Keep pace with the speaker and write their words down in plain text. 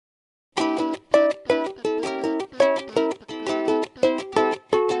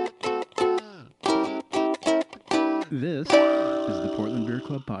This is the Portland Beer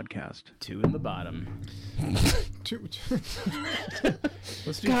Club podcast. Two in the bottom.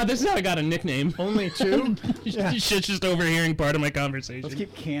 God, this is how I got a nickname. Only two? Yeah. Shit's just overhearing part of my conversation. Let's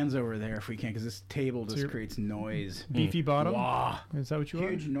keep cans over there if we can, because this table just creates noise. Beefy bottom? Wow. Is that what you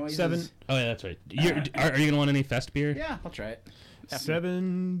Huge want? noises. 7 Oh, yeah, that's right. Are you going to want any fest beer? Yeah, I'll try it.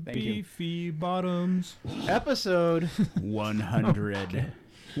 Seven Thank you. beefy bottoms. Episode 100.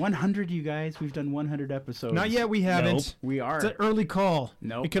 100, you guys. We've done 100 episodes. Not yet, we haven't. Nope. We are. It's an early call.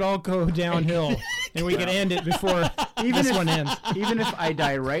 Nope. It could all go downhill, and we could end it before this one ends. Even if I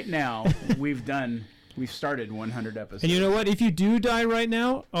die right now, we've started 100 episodes. And you know what? If you do die right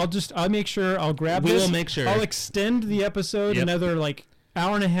now, I'll make sure I'll grab We this. will make sure. I'll extend the episode Yep. another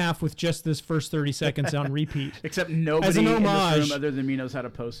hour and a half with just this first 30 seconds on repeat. Except nobody As an in this homage. room other than me knows how to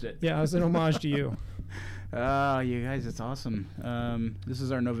post it. Yeah, as an homage to you. You guys, it's awesome. This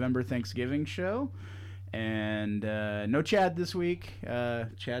is our November Thanksgiving show, and no Chad this week.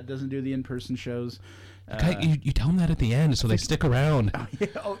 Chad doesn't do the in-person shows. You tell them that at the end so they stick around.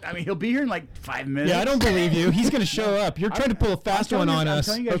 I mean, he'll be here in like 5 minutes. Yeah, I don't believe you. He's going to show up. You're trying to pull a fast one on us.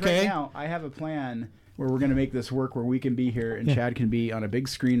 I'm telling you guys okay? right now, I have a plan where we're going to make this work where we can be here and Chad can be on a big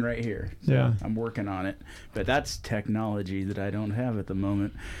screen right here. So Yeah. I'm working on it. But that's technology that I don't have at the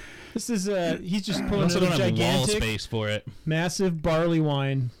moment. This is he's just I pulling also a don't have wall gigantic, space for it. massive barley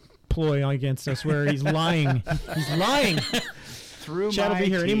wine ploy against us where he's lying. He's lying. Through Chad will my be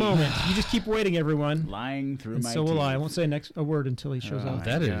here any teeth. moment. You just keep waiting, everyone. Lying through And my so will I. I teeth. won't say a word until he shows Oh, up.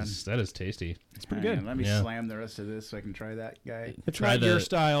 that That is tasty. It's pretty Hang good. on, let me Yeah. slam the rest of this so I can try that guy. It's Try not your the-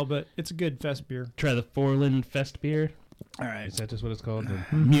 style, but it's a good fest beer. Try the Forlin Fest beer. All right. Is that just what it's called?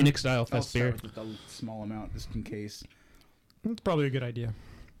 The Munich style I'll Fest beer. start with a small amount just in case. That's probably a good idea.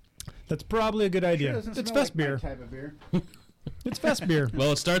 That's probably a good idea. Sure doesn't It's smell fest like my beer. type of beer. It's fest beer.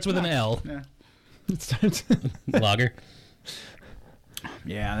 Well, it starts with an L. Yeah. It starts- Lager.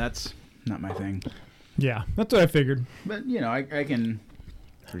 Yeah, that's not my thing. yeah, that's what I figured. But, you know, I can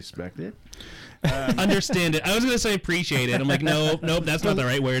respect it. Understand it. I was going to say appreciate it. I'm like, nope, that's not the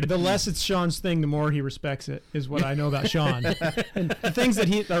right word. The less it's Sean's thing, the more he respects it, is what I know about Sean. And the things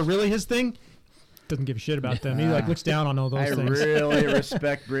that are really his thing, doesn't give a shit about them. He looks down on all those I things. really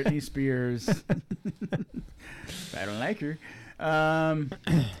respect Britney Spears. I don't like her.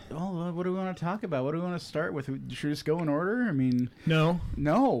 What do we want to talk about? What do we want to start with? Should we just go in order? I mean, No.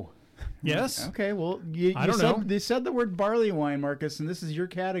 no. Yes. Okay, well, I don't know. They said the word barley wine, Marcus, and this is your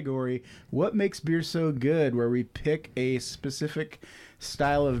category. What makes beer so good? Where we pick a specific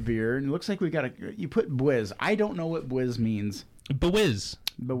style of beer, and it looks like you put Bwiz. I don't know what Bwiz means. Bewiz.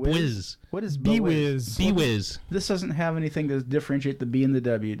 Bwiz. What is Bwiz. Bewiz. This doesn't have anything to differentiate the B and the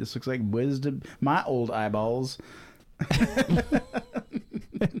W. This looks like Bwiz to my old eyeballs.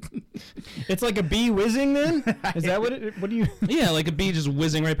 It's like a bee whizzing then? Is that what do you... Yeah, like a bee just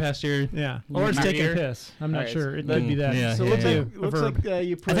whizzing right past your... Yeah. Or it's Not taking here. a piss. I'm not Alright, sure. It so- could be that. Yeah, So yeah, it looks yeah. like, looks like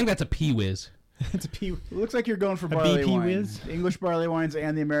you put. I think that's a pea whiz. It's a pee. It looks like you're going for barley BP wine. whiz? English barley wines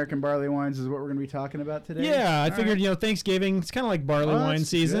and the American barley wines is what we're going to be talking about today. Yeah, I All figured, right. Thanksgiving, it's kind of like barley Oh, wine that's a good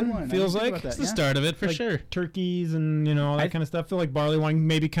season, one. I feels didn't think like. about It's that. the start of it, for Like sure. turkeys and, all that I- kind of stuff. I feel like barley wine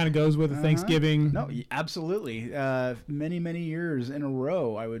maybe kind of goes with a Thanksgiving. No, absolutely. Many years in a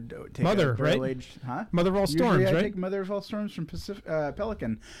row, I would take Mother, a right? barrel-aged, huh? Mother of all storms, Usually I right? take Mother of all storms from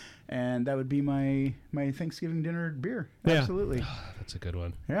Pelican, and that would be my Thanksgiving dinner beer. Yeah. Absolutely. That's a good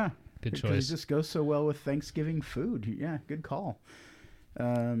one. Yeah. Good Because choice. It just goes so well with Thanksgiving food. Yeah, good call.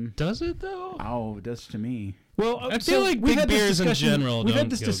 Does it, though? Oh, it does to me. Well, I feel like we've big had this beers in discussion- general We've don't had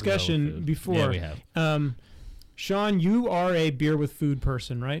this go well with discussion food. before. Yeah, we have. Sean, you are a beer with food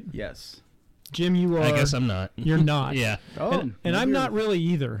person, right? Yes. Jim, you are. I guess I'm not. You're not. Yeah. Oh, And no I'm beer. not really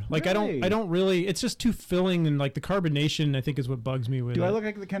either. Like I Really? don't really. It's just too filling, and like the carbonation, I think, is what bugs me with Do it. I look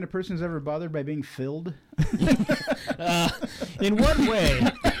like the kind of person who's ever bothered by being filled? In what way?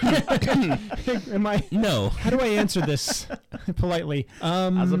 Am I? No. How do I answer this politely?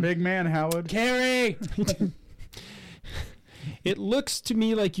 As a big man, Howard. Carrie! It looks to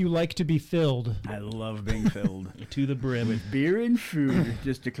me like you like to be filled, I love being filled. To the brim. Beer and food,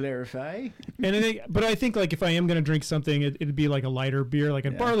 just to clarify. and I think like if I am gonna drink something, it'd be like a lighter beer. Like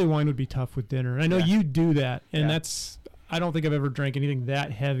a Yeah. barley wine would be tough with dinner. And I know Yeah. you do that, and Yeah. that's. I don't think I've ever drank anything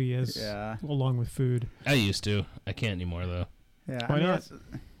that heavy as Yeah. along with food. I used to. I can't anymore, though. Yeah, Why not? it's-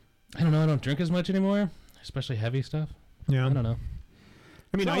 I don't know. I don't drink as much anymore, especially heavy stuff. Yeah, I don't know.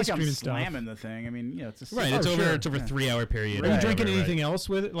 I mean, it's not ice like cream I'm and stuff. slamming the thing. I mean, it's a Right. Oh, It's over. sure. It's over Yeah. a 3-hour period. Are you Right. drinking Right. anything else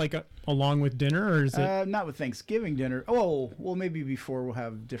with it, like along with dinner, or is it? Not with Thanksgiving dinner. Oh, well, maybe before we'll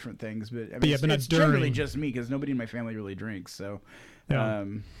have different things, but I mean, yeah, it's, but not it's generally during. just me because nobody in my family really drinks. So, Yeah.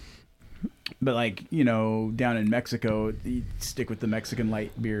 but like down in Mexico, you stick with the Mexican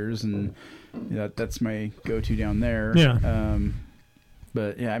light beers, and that's my go-to down there. Yeah.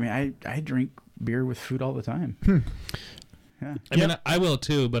 But yeah, I mean, I drink beer with food all the time. Yeah. I mean, I will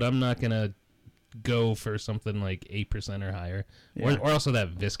too, but I'm not gonna go for something like 8% or higher, Yeah. or also that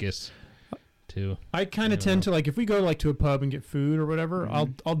viscous too. I kind of tend to, like, if we go like to a pub and get food or whatever,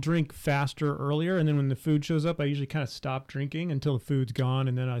 I'll drink faster earlier, and then when the food shows up, I usually kind of stop drinking until the food's gone,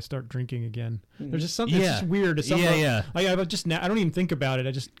 and then I start drinking again. There's just something. It's just weird. It's something I don't even think about it.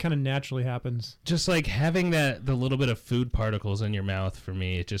 It just kind of naturally happens. Just like having the little bit of food particles in your mouth, for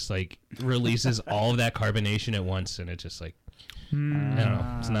me, it just like releases all of that carbonation at once, and it just like I don't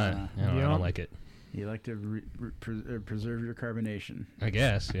know. It's not. I don't like it. You like to preserve your carbonation. I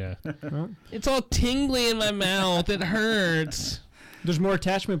guess, yeah. Well, It's all tingly in my mouth. It hurts. there's more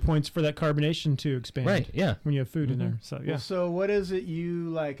attachment points for that carbonation to expand. Right, yeah. When you have food in there. So yeah. Well, so what is it you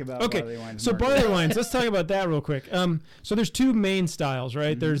like about barley wines? So Marcus? barley wines, let's talk about that real quick. So there's two main styles,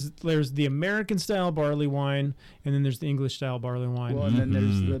 right? There's the American style barley wine, and then there's the English style barley wine. Well, and then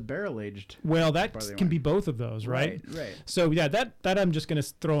there's the barrel aged. Well, that barley can wine. be both of those, right? Right. So yeah, that I'm just gonna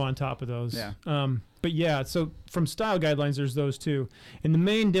throw on top of those. Yeah. But yeah, so from style guidelines, there's those two, and the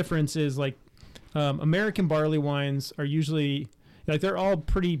main difference is like American barley wines are usually like they're all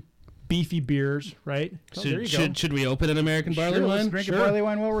pretty beefy beers, right? Oh, there you go. Should we open an American barley Sure, let's wine? drink Sure. a barley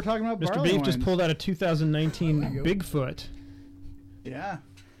wine while we're talking about Mr. barley Beef just wines. pulled out a 2019 Bigfoot. Yeah,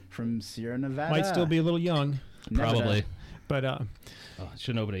 from Sierra Nevada. Might still be a little young, Probably. but Oh, I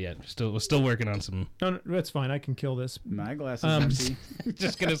shouldn't open it yet. We're still working on some. no, that's fine. I can kill this. My glass is empty.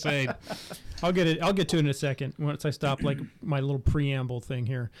 Just gonna say. I'll get to it in a second once I stop like my little preamble thing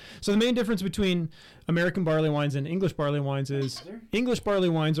here. So the main difference between American barley wines and English barley wines is English barley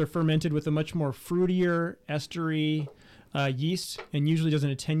wines are fermented with a much more fruitier, estery yeast, and usually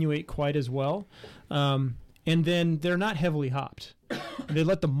doesn't attenuate quite as well. And then they're not heavily hopped. They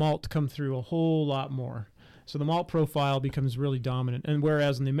let the malt come through a whole lot more. So the malt profile becomes really dominant. And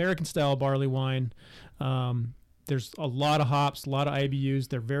whereas in the American style barley wine, there's a lot of hops, a lot of IBUs.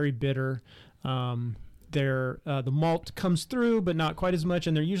 They're very bitter. The malt comes through, but not quite as much.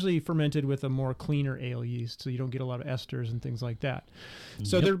 And they're usually fermented with a more cleaner ale yeast, so you don't get a lot of esters and things like that.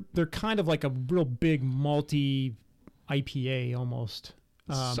 So they're kind of like a real big malty IPA almost.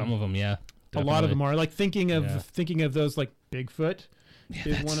 Some of them, yeah. A lot of them are like thinking of Yeah. those like Bigfoot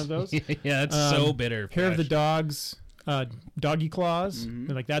is one of those. Yeah, it's so bitter. Hair of the fresh. Dogs, Doggy Claws.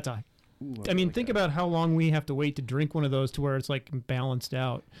 They're like that's a. Ooh, I mean, like think that. about how long we have to wait to drink one of those to where it's like balanced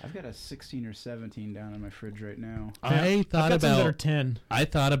out. I've got a 16 or 17 down in my fridge right now. I thought I've got some that are about 10. I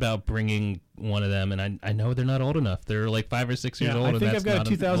thought about bringing one of them, and I know they're not old enough. They're like 5 or 6 years Yeah, old. I and think that's I've got not a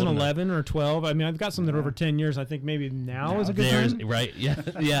old enough. 2011 or 12. I mean, I've got some that are Yeah. over 10 years. I think maybe now is a good There's time. right, yeah,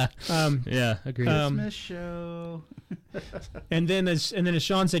 yeah, yeah. Agreed. Christmas show. And then as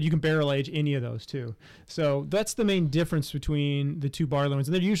Sean said, you can barrel age any of those too. So that's the main difference between the two barley wines.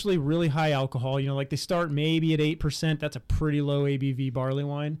 And they're usually really high alcohol. You know, like they start maybe at 8%. That's a pretty low ABV barley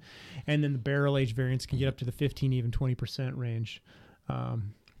wine. And then the barrel age variants can get up to the 15, even 20% range.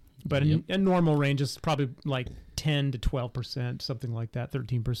 But a normal range is probably like 10 to 12%, something like that,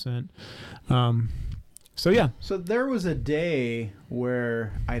 13%. So yeah. So there was a day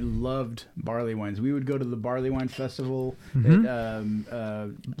where I loved barley wines. We would go to the barley wine festival at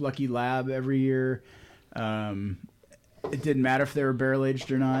Lucky Lab every year. It didn't matter if they were barrel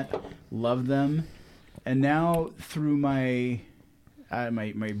aged or not. Loved them. And now through my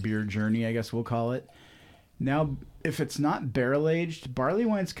beer journey, I guess we'll call it. Now, if it's not barrel aged, barley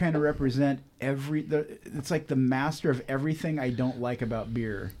wines kind of represent it's like the master of everything I don't like about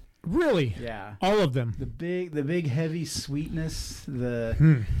beer. Really? Yeah. All of them. The big heavy sweetness,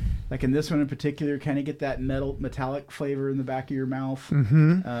 like in this one in particular, kind of get that metallic flavor in the back of your mouth.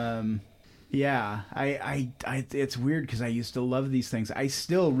 Yeah, I it's weird because I used to love these things. I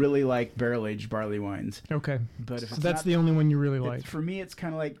still really like barrel aged barley wines, Okay. but if So it's that's not, the only one you really like. for me, it's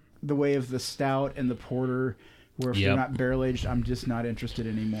kind of like the way of the stout and the porter, where if they're not barrel aged, I'm just not interested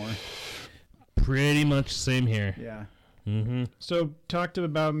anymore. Pretty much same here. Yeah. Mm-hmm. So talk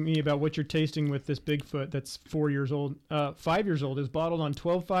about what you're tasting with this Bigfoot that's 4 years old. 5 years old. Is bottled on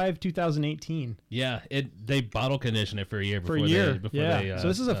 12/5/2018. Yeah, they bottle condition it for a year before For a year. They, so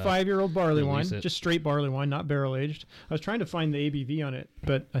this is a 5-year-old barley wine, release it. just straight barley wine, not barrel aged. I was trying to find the ABV on it,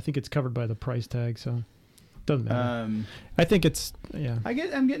 but I think it's covered by the price tag, so doesn't matter. I think it's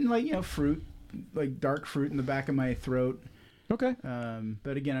I'm getting like fruit, like dark fruit in the back of my throat. Okay.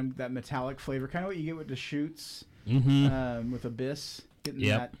 But again, I'm that metallic flavor, kind of what you get with the shoots. Mm-hmm. With Abyss, getting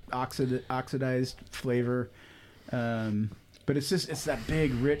Yep. that oxidized flavor. But it's that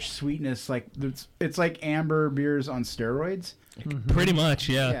big, rich sweetness. Like it's like amber beers on steroids. Pretty much,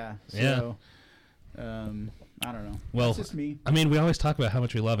 yeah. Yeah. Yeah. So, I don't know. Well, That's just me. I mean, we always talk about how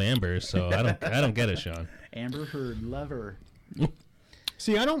much we love ambers, so I don't get it, Sean. Amber Heard lover.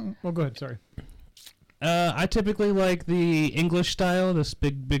 See, I don't. Well, go ahead. Sorry. I typically like the English style, this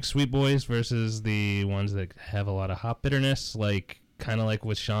big sweet boys, versus the ones that have a lot of hop bitterness. Like kind of like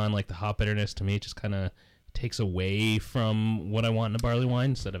with Sean, like the hop bitterness to me just kind of takes away from what I want in a barley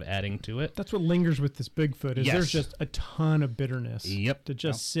wine instead of adding to it. That's what lingers with this Bigfoot is Yes. there's just a ton of bitterness. Yep. That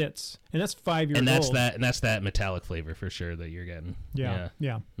just sits, and that's 5 years And that's old. that's that metallic flavor for sure that you're getting. Yeah,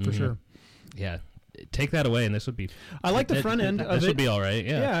 for Mhm. sure. Yeah. Take that away, and this would be. I like the front end of This it. would be all right.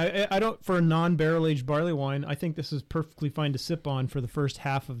 Yeah. Yeah, I don't for a non-barrel aged barley wine. I think this is perfectly fine to sip on for the first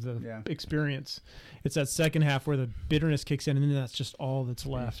half of the experience. It's that second half where the bitterness kicks in, and then that's just all that's I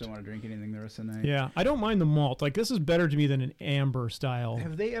just left. don't want to drink anything the rest of the night. Yeah, I don't mind the malt. Like this is better to me than an amber style.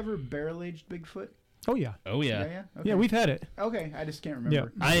 Have they ever barrel aged Bigfoot? Oh yeah, Oh yeah. Yeah. Okay. yeah, we've had it. Okay, I just can't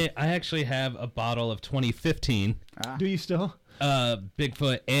remember. I actually have a bottle of 2015 Ah. Do you still?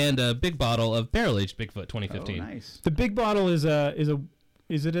 Bigfoot and a big bottle of barrel aged Bigfoot 2015. Oh, nice. The big bottle is a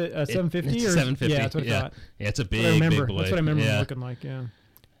 750 It's or 750. Yeah, that's what I yeah. thought. Yeah, it's a That's what I big remember. boy. That's what I remember Yeah. looking like. Yeah.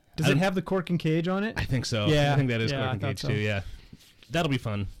 Does I it don't- have the cork and cage on it? I think so. Yeah. I think that is Yeah, cork I and thought cage so. too. Yeah, that'll be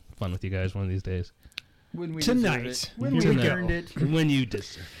fun with you guys one of these days. When we Tonight. deserve it. When Here we we go. earned it. When you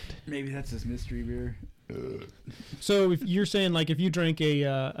deserve it. Maybe that's his mystery beer. So if you're saying like if you drank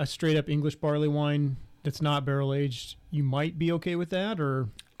a straight up English barley wine that's not barrel aged, you might be okay with that, or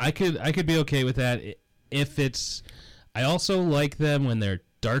I could be okay with that if it's. I also like them when they're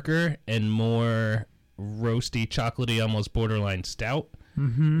darker and more roasty, chocolatey, almost borderline stout,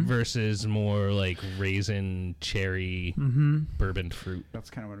 versus more like raisin, cherry, bourbon fruit, That's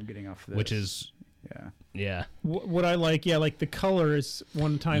kind of what I'm getting off this. which is yeah. what I like. Yeah, like the color is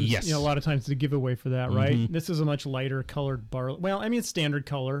one time. Yes. You know, a lot of times the giveaway for that, right? Mhm. This is a much lighter colored barley. Well, I mean it's standard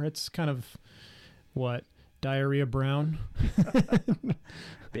color. It's kind of what diarrhea brown.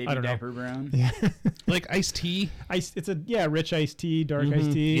 Baby I don't know. diaper brown. Yeah. Like iced tea. It's a rich iced tea, dark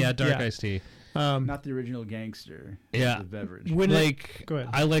iced tea. Yeah, dark iced tea. Not the original gangster. Yeah. The beverage. When Like go ahead.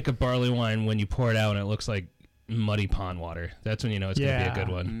 I like a barley wine when you pour it out and it looks like muddy pond water. That's when you know it's gonna be a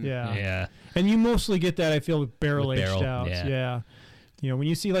good one. Yeah. Yeah. And you mostly get that, I feel, with barrel aged barrel, stouts. yeah. Yeah. You know, when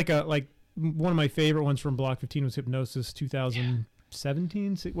you see like one of my favorite ones from Block 15 was Hypnosis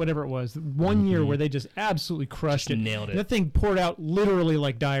 2017, whatever it was. One year where they just absolutely crushed Just it. nailed it. That thing poured out literally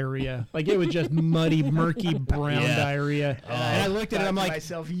like diarrhea. Like it was just muddy, murky, brown Yeah. diarrhea. Oh. And I looked at it, I'm Thought to like,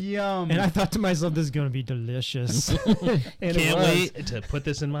 myself, yum. and I thought to myself, this is going to be delicious. And it Can't was. wait to put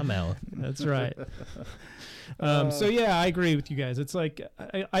this in my mouth. That's right. So yeah, I agree with you guys. It's like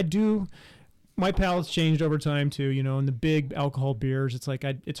I do. My palate's changed over time too. You know, in the big alcohol beers, it's like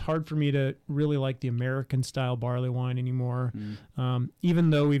it's hard for me to really like the American style barley wine anymore. Even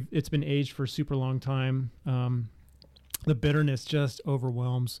though it's been aged for a super long time, the bitterness just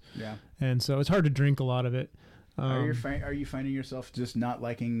overwhelms, Yeah. and so it's hard to drink a lot of it. Are you finding yourself just not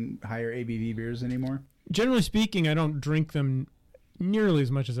liking higher ABV beers anymore? Generally speaking, I don't drink them nearly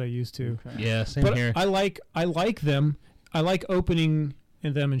as much as I used to. Yeah, same But here. I like them. I like opening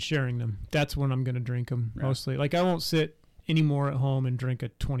them and sharing them. That's when I'm going to drink them Right. mostly. Like I won't sit anymore at home and drink a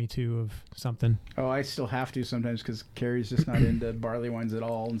 22 of something. Oh, I still have to sometimes because Carrie's just not into barley wines at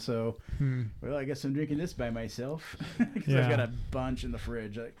all, and so well, I guess I'm drinking this by myself because Yeah. I've got a bunch in the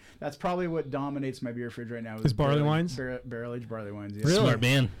fridge. That's probably what dominates my beer fridge right now. Is barley wines? barrel aged barley wines. Yeah. Really? Smart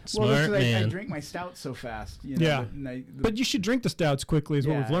man. Well, Smart that's 'cause I man. drink my stouts so fast. You know, Yeah. But you should drink the stouts quickly, is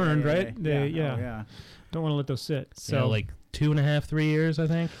what we've learned, right? Yeah. Oh, yeah. Don't want to let those sit. So So like 2.5, 3 years, I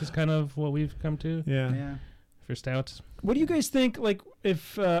think, is kind of what we've come to yeah. Yeah. for stouts. What do you guys think? Like,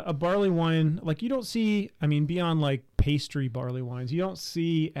 if a barley wine, like you don't see, I mean, beyond like pastry barley wines, you don't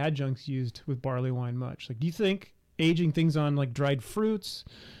see adjuncts used with barley wine much. Like, do you think aging things on like dried fruits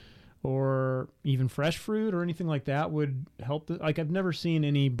or even fresh fruit or anything like that would help? Like, I've never seen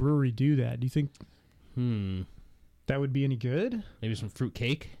any brewery do that. Do you think that would be any good? Maybe some fruit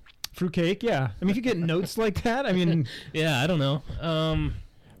cake. Fruitcake, yeah. I mean, if you get notes like that, I mean, Yeah, I don't know.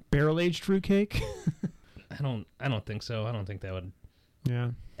 barrel aged fruitcake. I don't think so. I don't think that would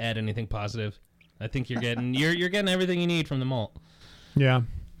Yeah, add anything positive. I think you're getting you're getting everything you need from the malt, yeah,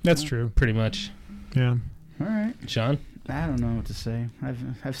 that's true. pretty much. Yeah. All right. Sean, I don't know what to say.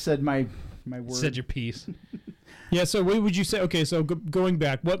 I've said my word. said your piece. Yeah, so what would you say? Okay, so going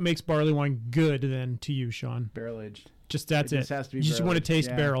back, what makes barley wine good then to you, Sean? barrel aged. Just that's It it. just has to be You just want to barrel-aged, taste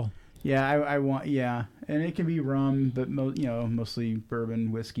yeah. barrel. Yeah, I want. Yeah, and it can be rum, but mostly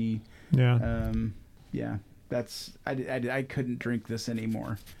bourbon, whiskey. Yeah. Yeah, I couldn't drink this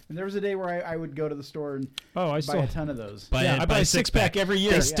anymore. And there was a day where I would go to the store and Oh, I buy still. a ton of those. I buy a six-pack every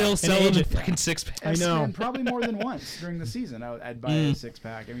year. They Yeah. still And sell age them in it. fucking 6-packs. I know. And probably more than once during the season, I'd buy a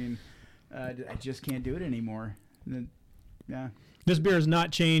 6-pack. I mean, I just can't do it anymore. And then, yeah. This beer has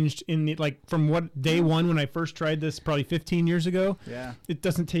not changed from what day one when I first tried this probably 15 years ago. Yeah. It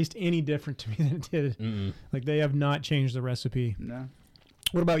doesn't taste any different to me than it did. Mm-mm. Like they have not changed the recipe. No.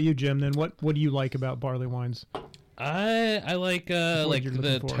 What about you, Jim? Then what do you like about barley wines? I like what you're the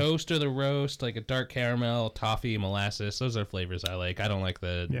looking for. toast or the roast, like a dark caramel, toffee, molasses. Those are flavors I like. I don't like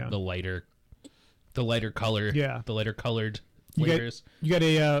the lighter color. Yeah. The lighter colored You got- flavors. You got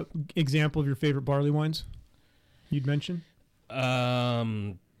a example of your favorite barley wines? You'd mention?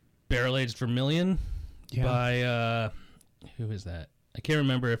 Barrel aged Vermilion by who is that? I can't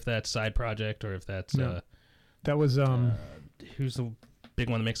remember if that's Side Project or if that's No. That was who's the big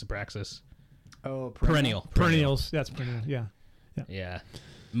one that makes the Praxis. Oh, Perennial. Perennials. That's perennial. Yeah. Yeah.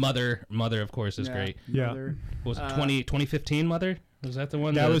 Mother of course is great. Yeah. Mother. What was it 2015 Mother? Was that the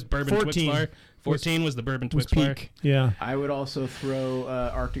one? That the was Bourbon 14. Twix bar. 14 was the Bourbon Was Twix bar. peak. Yeah. I would also throw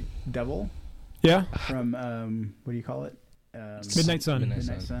Arctic Devil Yeah. from what do you call it? Midnight Sun.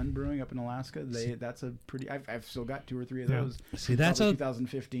 Midnight Sun Brewing up in Alaska. That's a pretty. I've still got 2 or 3 of Yeah. those. See, that's Probably a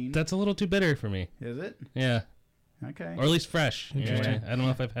 2015. that's a little too bitter for me. Is it? Yeah, Okay. or at least fresh. Interesting. Yeah. I don't know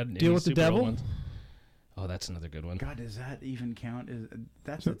if I've had Deal any with the super old Devil? ones. Oh, that's another good one. God, does that even count?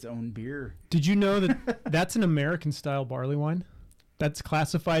 That's its own beer? Did you know that that's an American style barley wine? That's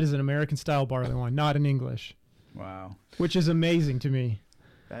classified as an American style barley wine, not in English, Wow, which is amazing to me.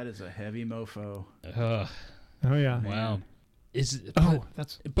 that is a heavy mofo. Ugh, Oh yeah. wow. Oh,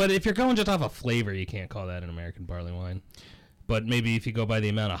 that's But if you're going just off of flavor, you can't call that an American barley wine. But maybe if you go by the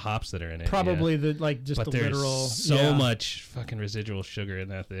amount of hops that are in it, probably yeah. just But the there's literal. so yeah. much fucking residual sugar in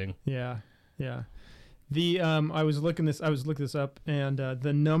that thing. Yeah, yeah. The I was looking this up, and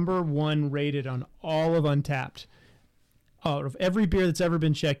the number one rated on all of Untapped, out of every beer that's ever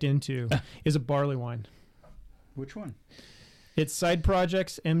been checked into, is a barley wine. Which one? It's Side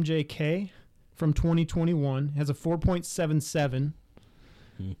Project's MJK from 2021. Has a 4.77,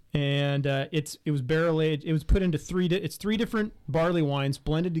 and it was barrel aged. It was put into three different barley wines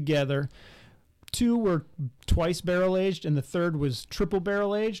blended together. 2 were twice barrel aged, and the third was triple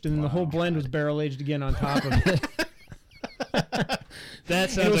barrel aged, and then the whole blend was barrel aged again on top of it. That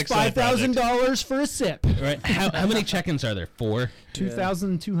It sounds was like Side Project. $5,000 for a sip. Right? How many check-ins are there? 4.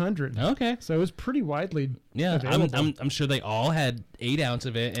 2,200. Okay. So it was pretty widely. Yeah, available. I'm sure they all had 8 ounce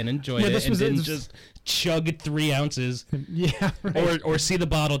of it and enjoyed Yeah, it this and was it. didn't This- just chug 3 ounces Yeah, right. or see the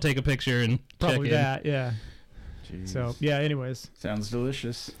bottle, take a picture, and Probably check in. that. Yeah. Jeez. So yeah. Anyways, Sounds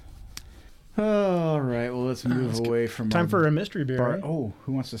delicious. All right, well, let's move away from time our for a mystery beer. bar. Right? Oh,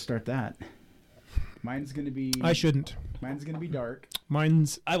 who wants to start that? Mine's gonna be. I shouldn't. Mine's gonna be dark.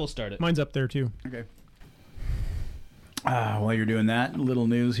 Mine's I will start it. up there too. Okay. While you're doing that, little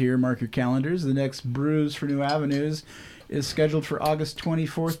news here. Mark your calendars. The next Brews for New Avenues is scheduled for August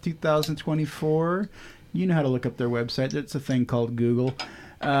 24th, 2024. You know how to look up their website. It's a thing called Google.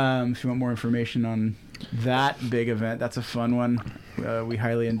 If you want more information on that big event, that's a fun one. We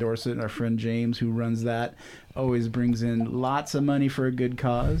highly endorse it. Our friend James, who runs that, always brings in lots of money for a good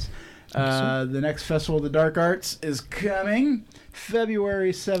cause. The next Festival of the Dark Arts is coming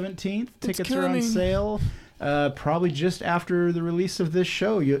February 17th. Tickets are on coming. sale. Probably just after the release of this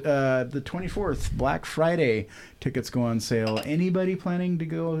show, the 24th, Black Friday, tickets go on sale. Anybody planning to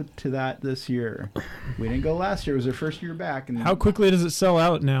go to that this year? We didn't go last year. It was our first year back. And How quickly does it sell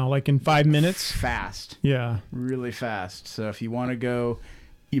out now? Like in 5 minutes? fast, Yeah. really fast. So if you want to go,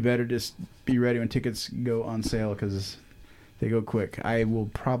 you better just be ready when tickets go on sale because they go quick. I will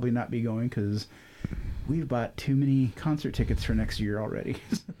probably not be going because we've bought too many concert tickets for next year already.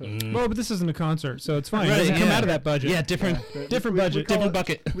 Well, but this isn't a concert, so it's fine. Right, it doesn't come yeah. out of that budget. Yeah, different. But Different we budget, call different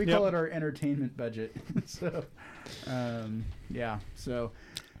it- bucket. We Yep. call it our entertainment budget. So, yeah. So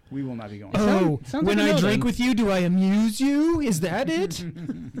we will not be going. Oh, Sounds when like a I no drink then. with you, do I amuse you? Is that it?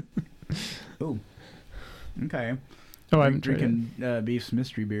 Oh. Okay. Oh, I'm I'm drinking Beef's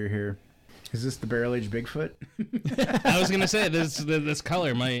mystery beer here. Is this the barrel aged Bigfoot? I was gonna say this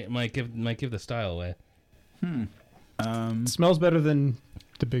color might give the style away. It smells better than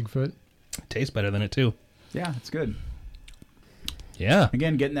the Bigfoot. Tastes better than it too. Yeah, it's good. Yeah.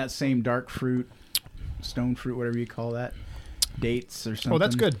 Again, getting that same dark fruit, stone fruit, whatever you call that, dates or something. Oh,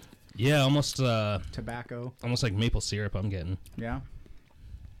 that's good. Yeah, almost Tobacco. like maple syrup. I'm getting Yeah.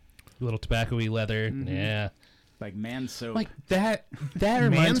 a little tobacco-y leather. Mhm. Yeah. Like man soap. Like that Man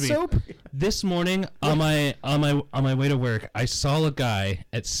reminds me. soap? This morning on my way to work, I saw a guy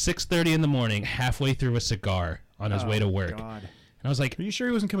at 6:30 in the morning, halfway through a cigar on his way to work, God. and I was like, Are you sure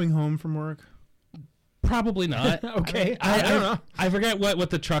he wasn't coming home from work? probably not. Okay. I don't know. I forget what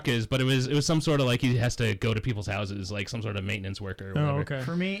the truck is, but it was some sort of like he has to go to people's houses, like some sort of maintenance worker. Or whatever. Oh, okay.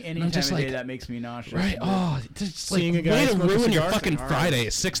 For me, any I'm time just of day like- that makes me nauseous. Right? Oh, just like Seeing a guy way to smoke a ruin your cigar? fucking All right. Friday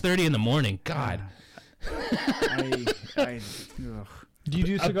at 6:30 in the morning. God. Ugh. Do you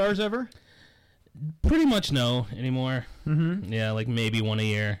do cigars ever? Pretty much no anymore. Mm-hmm. Yeah, like maybe one a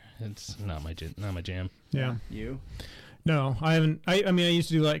year. It's not my jam. Yeah. You? No, I haven't. I mean, I used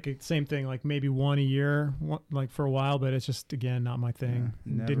to do like the same thing, like maybe one a year, like for a while, but it's just, again, not my thing.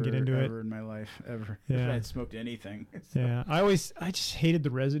 Didn't get into ever in my life, ever. Yeah. If I had smoked anything. Yeah. I just hated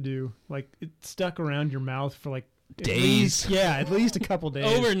the residue. Like, it stuck around your mouth for like at Days. least- yeah, at least a couple days.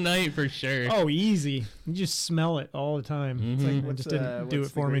 Overnight for sure. Oh, easy. You just smell it all the time. It's like, it just didn't do it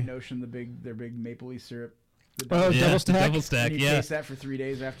what's for the me. Great Notion, their big maple leaf syrup. The Oh, yeah, double stack? Double stack, and you yeah. taste that for 3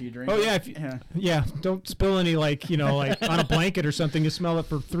 days after you drink Oh, it. yeah, Yeah, don't spill any, like, like on a blanket or something. You smell it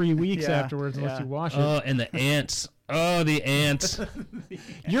for 3 weeks Yeah, afterwards unless yeah. you wash it. Oh, and the ants. Oh, the ants.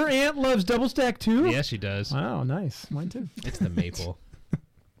 Your aunt loves double stack too? Yeah, she does. Wow, nice. Mine too. It's the maple.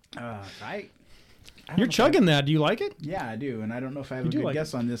 I don't You're know if chugging that. Do you like it? Yeah, I do, and I don't know if I have You a do good like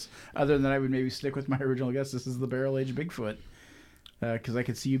guess on this, other than I would maybe stick with my original guess. This is the barrel-aged Bigfoot, because I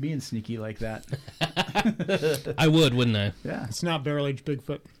could see you being sneaky like that. I would, wouldn't I? Yeah. It's not barrel aged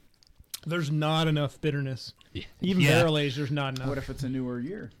Bigfoot. There's not enough bitterness. Yeah. Even Yeah. barrel aged, there's not enough. What if it's a newer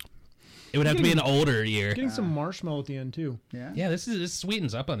year? It would have to be an older year. Getting some marshmallow at the end too. Yeah. Yeah, this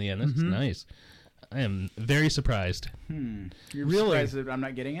sweetens up on the end. This Mm-hmm. is nice. I am very surprised. You're Really? surprised that I'm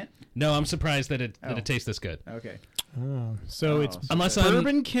not getting it? No, I'm surprised that it Oh. tastes this good. Okay. Oh, so it's so Unless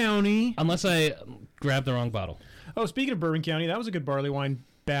Bourbon County. unless I grab the wrong bottle. Oh, speaking of Bourbon County, that was a good barley wine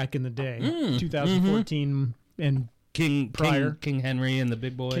back in the day, Mm, 2014 and Prior. King Henry and the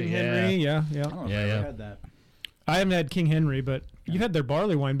big boy. King yeah. Henry. Yeah, I yeah. don't know if Yeah, I ever yeah. had that. I haven't had King Henry, but you had their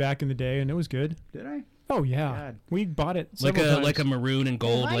barley wine back in the day, and it was good. Did I? Oh yeah, God. we bought it Like several times. like a maroon and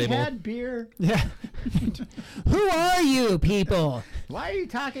gold Have label. I had beer? Yeah. Who are you people? Why are you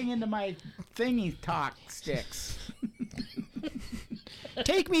talking into my thingy talk sticks?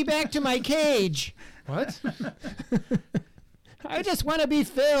 Take me back to my cage. What? I just want to be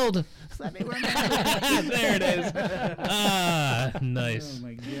filled. Let me remember. There it is. Ah, Oh nice.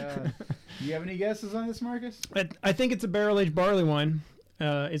 my god. Do you have any guesses on this, Marcus? I think it's a barrel aged barley wine.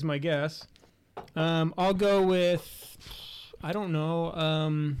 Is my guess. I'll go with. I don't know.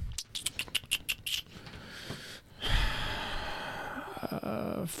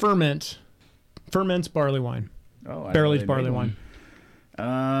 Ferment. Ferment's barley wine. Oh, I Barrel know aged they barley made wine.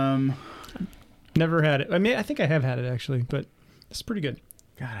 one. Never had it. I mean, I think I have had it actually, but it's pretty good.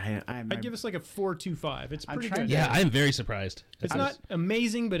 God, I'd give us like a 4.25. It's I'm pretty trying good. to- Yeah, I'm very surprised. It's not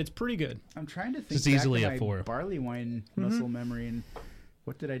amazing, but it's pretty good. I'm trying to think. It's easily back a to 4. my barley wine muscle memory, and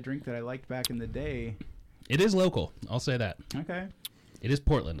what did I drink that I liked back in the day? It is local. I'll say that. Okay. It is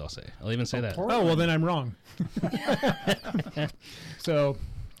Portland. I'll say. I'll even say that. Oh well, then I'm wrong. So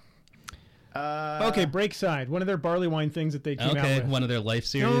okay, break side. One of their barley wine things that they came out Okay, with. one of their life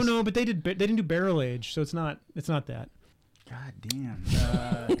series. No, but they didn't do barrel age, so it's not that. God damn.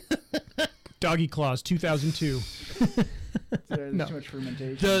 Doggy Claws 2002. There's No. too much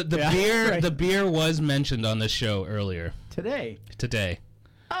fermentation. The Yeah, beer right. the beer was mentioned on this show earlier Today. today.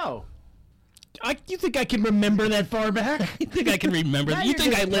 Oh. You think I can remember that far back? You think I can remember? Now You you're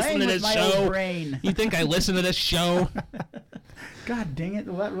think I just listen to playing this with my old show? brain. You think I listen to this show? God dang it.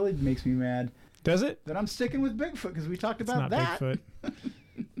 Well, that really makes me mad. Does it? That I'm sticking with Bigfoot because we talked It's about not that. Bigfoot.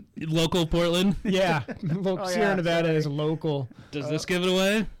 Local Portland. Yeah, Oh, Sierra yeah, Nevada sorry. is local. Does this give it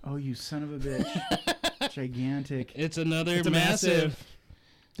away? Oh, you son of a bitch. Gigantic. It's another It's a massive.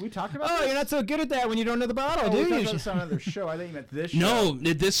 We talked about Oh, this? you're not so good at that when you don't know the bottle, Oh, do we you? talked about this on another show. I thought you meant this show. No,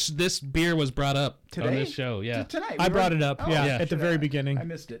 this beer was brought up on Today? this show. Yeah. Tonight. I we brought were- it up, Oh, yeah, Yeah. at the shit, very beginning. I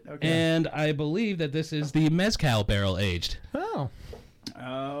missed it. Okay. And I believe that this is the mezcal barrel aged. Oh,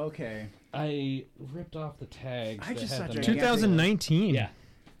 Okay. I ripped off the tags. I that just had saw the gigantic- 2019. Yeah.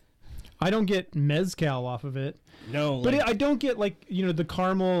 I don't get mezcal off of it, No, but like, I don't get like the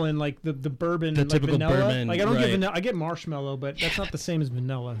caramel and like the bourbon, The and, like typical vanilla. bourbon, Like I don't right. get vanilla. I get marshmallow, but that's not the same as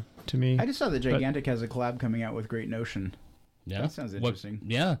vanilla to me. I just saw that Gigantic has a collab coming out with Great Notion. yeah. That sounds What- interesting.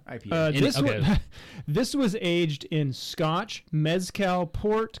 yeah. IPA. In- This okay. was, this was aged in Scotch, mezcal,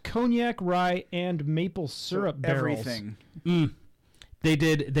 port, cognac, rye, and maple syrup barrels. Everything. They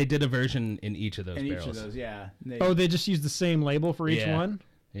did a version in each of those In each barrels. of those, yeah. Oh, they just used the same label for each Yeah. one.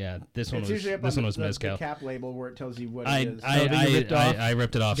 Yeah, this one It's was usually up this on one was the mezcal. cap label where it tells you what I it is. I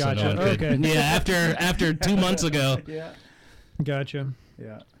ripped it off so Gotcha. no one could. Okay. Yeah, after 2 months ago. Yeah. Gotcha.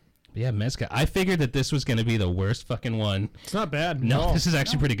 Yeah. Yeah, mezcal. I figured that this was going to be the worst fucking one. It's not bad. No, this is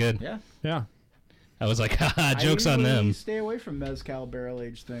actually pretty good. Yeah. Yeah. I was like, haha, jokes I on usually them. Stay away from mezcal barrel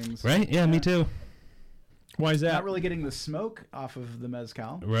aged things. Right? Yeah, me too. Why is that? Not really getting the smoke off of the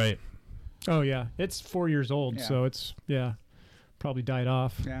mezcal. Right. Oh yeah, it's 4 years old, Yeah. so it's probably died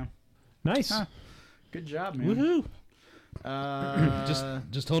off. Yeah. Nice. Huh. Good job, man. Woohoo!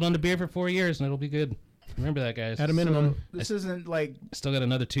 Just hold on to beer for 4 years and it'll be good. Remember that, guys. At a minimum. So this isn't like Still got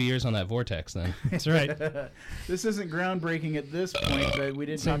another 2 years on that vortex then. That's right. this isn't groundbreaking at this point, but we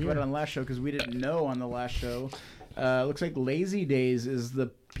didn't Same talk about here. it on the last show because we didn't know on the last show. Looks like Lazy Days is the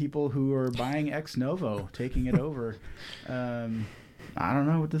people who are buying Ex Novo, taking it over. I don't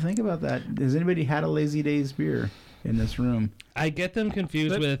know what to think about that. Has anybody had a Lazy Days beer in this room? I get them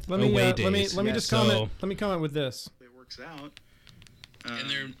confused with away days. Let me Yeah, just so- comment. Let me comment with this. It works out. and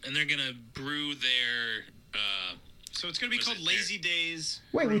they're gonna brew their. So it's going to be called Lazy Days.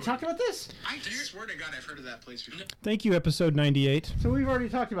 Wait, we talked about this? I swear to God, I've heard of that place before. Thank you, episode 98. So we've already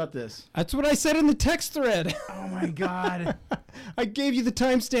talked about this. That's what I said in the text thread. Oh my god. I gave you the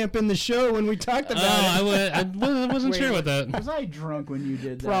timestamp in the show when we talked about Oh, it. I wasn't sure about that. Was I drunk when you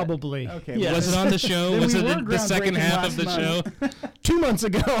did that? Probably. Okay. Yes. Was it on the show? Then Was we it were the second groundbreaking half of the last show? month. 2 months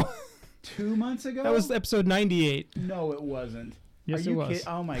ago. 2 months ago? That was episode 98. No, it wasn't. Yes, Are you it was.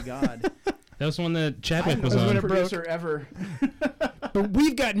 Oh my god. That was the one that I'm Chadwick the was worst on. it broke. producer ever. But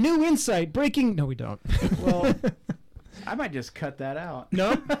we've got new insight. Breaking. No, we don't. Well, I might just cut that out.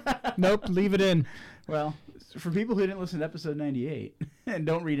 Nope. Nope. Leave it in. Well, for people who didn't listen to episode 98 and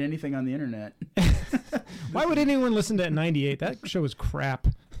don't read anything on the internet. Why would anyone listen to that 98? That show was crap.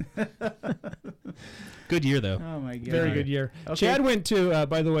 Good year though. Oh my god. Very good year. Okay. Chad went to,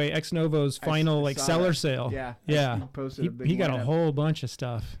 by the way, Ex Novo's final I like saw seller that. sale. Yeah. Yeah. He posted a big He got a lineup. whole bunch of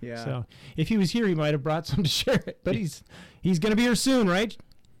stuff. Yeah. So if he was here, he might have brought some to share it. But he's gonna be here soon, right?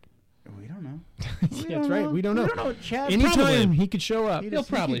 We don't know. That's right. We don't know. We don't know. Chad Anytime Probably. he could show up. He He'll just-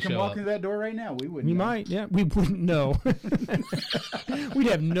 he probably could come show walk up. through that door right now. We wouldn't. We know. might. Yeah. We wouldn't know. We'd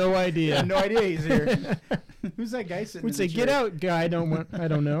have no We idea. have no idea he's here. Who's that guy sitting? We'd in say, the "Get chair?" out, guy! I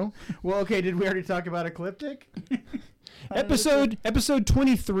don't know." Well, okay. Did we already talk about Ecliptic? Episode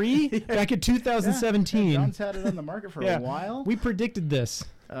 23 back in 2017. John's had it on the market for Yeah. a while. We predicted this.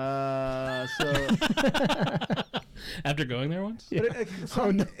 So After going there once? but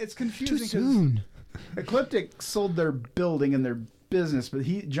Oh, no. it's Too confusing because soon. Ecliptic sold their building and their business, but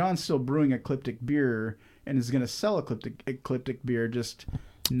John's still brewing Ecliptic beer and is going to sell Ecliptic beer, just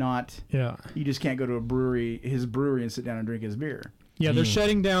not. Yeah. You just can't go to his brewery, and sit down and drink his beer. Yeah, they're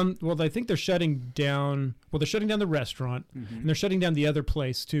shutting down. Well, I think they're shutting down. Well, they're shutting down the restaurant, and they're shutting down the other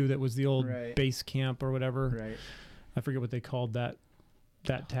place too. That was the old Right. base camp or whatever. Right. I forget what they called that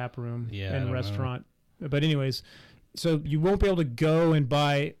tap room Yeah, I and don't know. restaurant. But anyways, so you won't be able to go and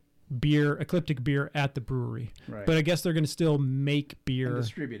buy Ecliptic beer at the brewery. Right. But I guess they're going to still make and beer.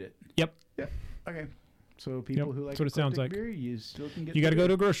 distribute it. Yep. Yep. Okay. So people Yep, who like that's what it sounds Ecliptic like. beer, you still can get. You the got to go beer.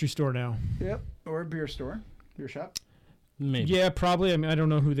 to a grocery store now. Yep. Or a beer store, beer shop. Maybe. Yeah, probably. I mean, I don't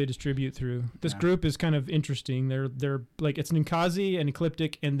know who they distribute through. This Yeah. group is kind of interesting. They're like it's an Ninkasi, an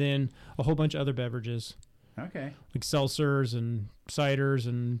Ecliptic, and then a whole bunch of other beverages Okay. like seltzers and ciders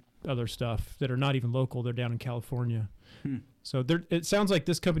and other stuff that are not even local. They're down in California. So it sounds like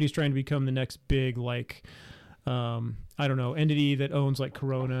this company's trying to become the next big like I don't know, entity that owns like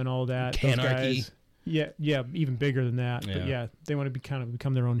Corona and all that. Those Canarchy. guys. Yeah, even bigger than that. But Yeah. yeah, they want to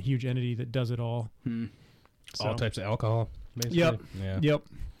become their own huge entity that does it all. All types of alcohol, basically. Yep. Yeah. Yep.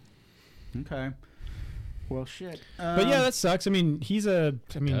 Okay. Well, shit. But yeah, that sucks. I mean,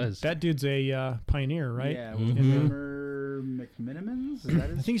 does. that dude's a pioneer, right? Yeah. Mhm. Widmer McMinimans? Is that I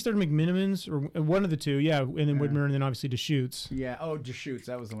his? think he started McMinimans or one of the two, yeah, and then Yeah. Widmer, and then obviously Deschutes. Yeah. Oh, Deschutes.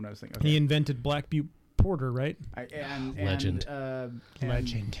 That was the one I was thinking. He Okay. invented Black Butte Porter, right? And Legend. And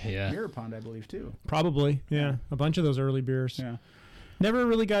Legend. Yeah. Mirror Pond, I believe, too. Probably, yeah. A bunch of those early beers. Yeah. Never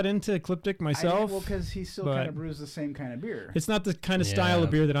really got into Ecliptic myself. Well, because he still but- kind of brews the same kind of beer. It's not the kind of style Yeah. of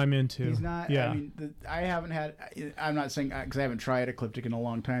beer that I'm into. He's not. Yeah. I mean, I haven't had. I'm not saying because I haven't tried Ecliptic in a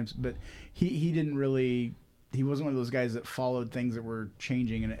long time, but he didn't really. He wasn't one of those guys that followed things that were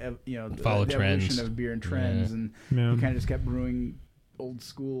changing and Follow the trends. evolution of beer and trends, Yeah. and Yeah. he kind of just kept brewing old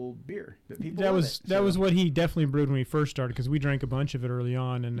school beer. But people that love was it, that so- was what he definitely brewed when we first started because we drank a bunch of it early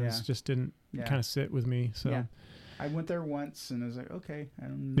on and Yeah. it just didn't Yeah. kind of sit with me. So Yeah. I went there once and I was like, okay,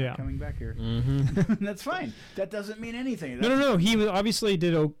 I'm Yeah. not coming back here. Mm-hmm. That's fine. That doesn't mean anything. No. He obviously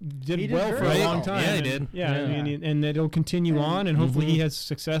did He did well for very a well. long time. Yeah, he and- did. Yeah, Yeah. I mean, and it'll continue And- on, and hopefully he Mhm. has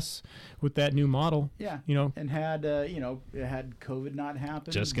success with that new model. Yeah. You know, And had had COVID not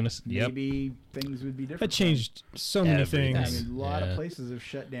happened, Just gonna yep. maybe things would be different. that changed so many Everything. I things. mean, a lot Yeah. of places have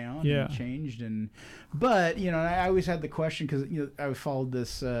shut down Yeah. and changed, but I always had the question because I followed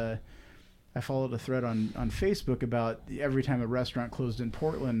this. I followed a thread on Facebook about every time a restaurant closed in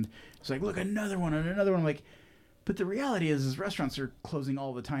Portland, it's like, look, another one and another one. I'm like, but the reality is restaurants are closing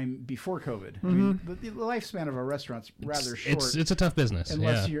all the time before COVID. I mean, the lifespan of a restaurant's rather short. It's a tough business.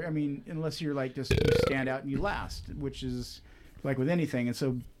 Unless yeah. unless you're like just you stand out and you last, which is like with anything. And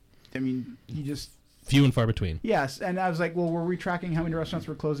so, I mean, you just Few and far between. yes. And I was like, well, were we tracking how many restaurants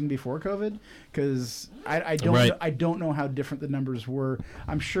were closing before COVID? Because I don't Right. know, I don't know how different the numbers were.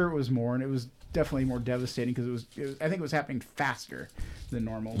 I'm sure it was more, and it was definitely more devastating because it was I think it was happening faster than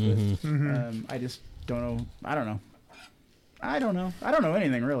normal. But, I just don't know. I don't know. I don't know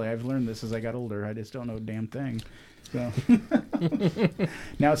anything really. I've learned this as I got older. I just don't know a damn thing. So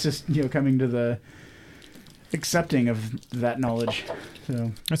now it's just coming to the accepting of that knowledge.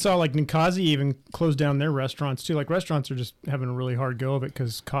 So I saw like Nikazi even closed down their restaurants too. Like restaurants are just having a really hard go of it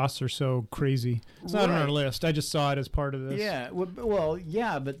because costs are so crazy. It's not on our Right. list. I just saw it as part of this. yeah, well,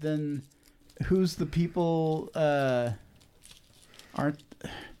 yeah, but then who's the people? Aren't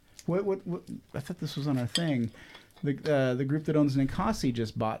what? I thought this was on our thing. The group that owns Ninkasi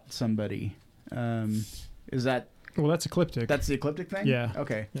just bought somebody. Is that Well, that's Ecliptic. that's the Ecliptic thing? Yeah.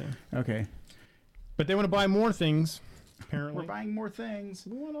 Okay. Yeah. Okay. But they want to buy more things. Apparently. We're buying more things.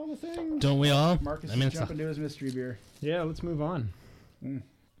 We want all the things. Don't we all? Marcus I mean, is it's jumping to his mystery beer. Yeah, let's move on.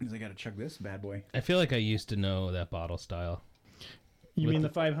 Because I got to chug this bad boy. I feel like I used to know that bottle style. You With mean the-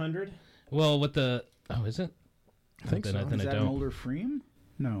 the 500? Well, with the is it? I think then, so. Then Is I that an don't. older Freem?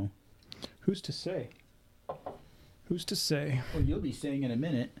 No. Who's to say? Who's to say? Well, you'll be saying in a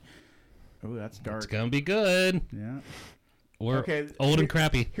minute. Oh, that's It's dark. gonna be good. Yeah. Or Okay, old here- and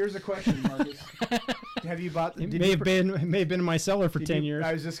crappy. Here's a question, Marcus. Have you bought? It did may you have pur- been in my cellar for did 10 you- years.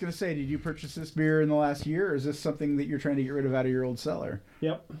 I was just gonna say, did you purchase this beer in the last year, or is this something that you're trying to get rid of out of your old cellar?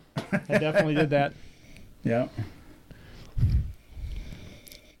 Yep. I definitely did that. Yeah.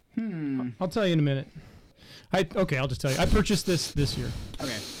 I'll tell you in a minute. I'll just tell you. I purchased this year.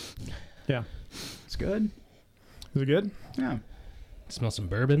 Okay. Yeah. It's good. Is it good? Yeah. Smell some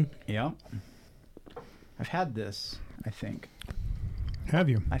bourbon. Yeah. I've had this. I think. Have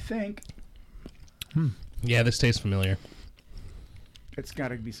you? I think Yeah, this tastes familiar. it's got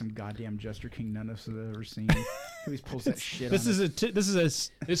to be some goddamn Jester King none of us have ever seen. He always pulls that shit. This on is us. this is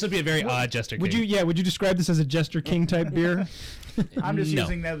a. This would be a very odd Jester King. Would you describe this as a Jester King type beer? I'm just No.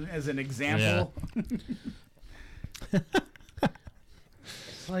 using that as an example.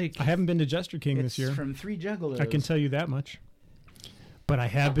 It's like I haven't been to Jester King It's this year. from Three Juggalos. I can tell you that much. But I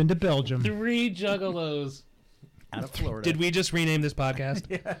have been to Belgium. 3 Juggalos. out of Florida. Did we just rename this podcast?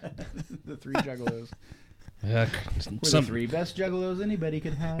 The Three Juggalos. Yeah, We're the some, three best Juggalos anybody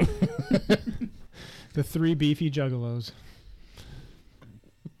could have. The 3 beefy juggalos.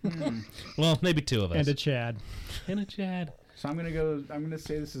 well, maybe 2 of us. And a Chad. And a Chad. So I'm gonna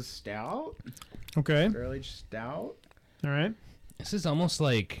say this is stout, Okay. barrel aged stout. All right. This is almost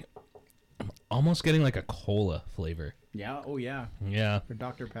like, almost getting like a cola flavor. Yeah. Oh yeah. Yeah. For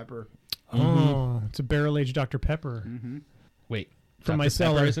Dr Pepper. Oh, it's a barrel aged Dr. Pepper. Wait. From Dr. my Pepper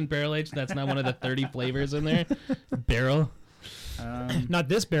cellar. isn't barrel aged? That's not one of the 30 flavors in there? Barrel? Not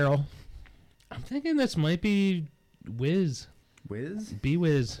this barrel. I'm thinking this might be Whiz. Whiz.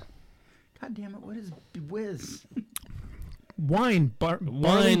 B-Whiz. God damn it! What is Whiz? Wine.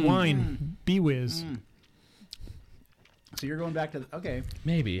 Barley wine. B-Whiz. So you're going back to okay.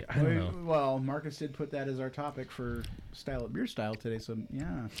 Maybe. I don't know. Well, Marcus did put that as our topic for style beer style today. So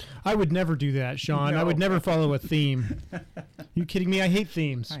yeah. I would never do that, Sean. I No. would never follow a theme. You kidding me? I hate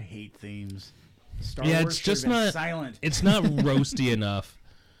themes. I hate themes. Star Yeah, Wars it's just should have been not- silent It's not roasty enough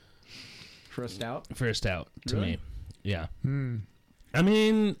for a stout. for a stout to Really? me. Yeah. I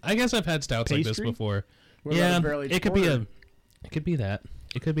mean, I guess I've had stouts like this Pastry? before. What about Yeah, a barrel-aged it could be porter? it could be that.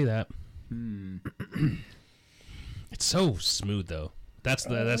 It could be that. It's so smooth though. That's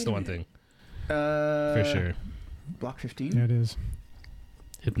the one thing for sure. Block 15. Yeah, it is.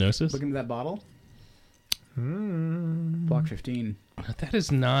 Hypnosis. Look into that bottle. Block 15. That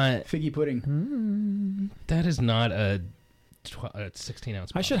is not. Figgy pudding. That is not a 16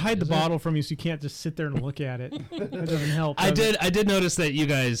 ounce. I should hide the is it? bottle from you so you can't just sit there and look at it. That doesn't help. I does it? did. I did notice that you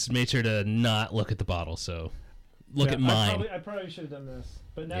guys made sure to not look at the bottle. So look Yeah, at mine. I probably should have done this,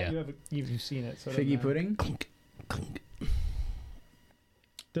 but now Yeah. you've seen it. So it doesn't Figgy matter. pudding. Clink,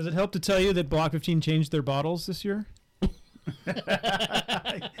 Does it help to tell you that Block 15 changed their bottles this year?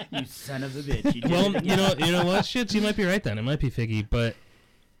 You son of a bitch. You did Well, it you again. know what, shits, you might be right then. It might be figgy, but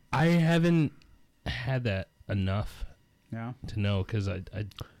I haven't had that enough No. to know because I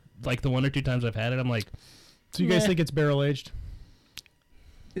like the one or two times I've had it, I'm like, So you guys Meh. think it's barrel aged?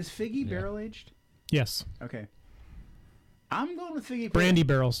 Is Figgy Yeah. barrel aged? Yes. Okay. I'm going with Figgy pudding. Brandy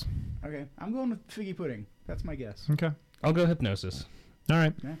barrels. Okay. I'm going with Figgy pudding. That's my guess. Okay. I'll go Hypnosis. All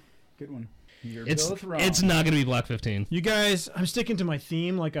right. Good one. You're It's both wrong. it's not gonna be Block 15. You guys, I'm sticking to my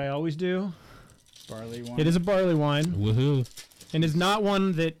theme like I always do. barley wine. It is a barley wine, Woohoo! and is not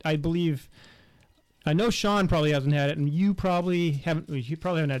one that I believe. I know Sean probably hasn't had it, and you probably haven't. You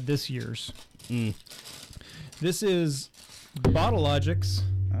probably haven't had this year's. Mm. This is Bottle Logic's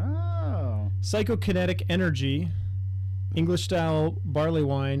Oh. Psychokinetic Energy, English style barley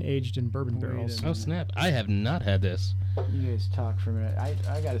wine aged in bourbon Wait a barrels. minute. Oh snap! I have not had this. You guys talk for a minute.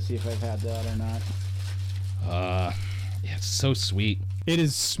 I got to see if I've had that or not. Yeah, it's so sweet. It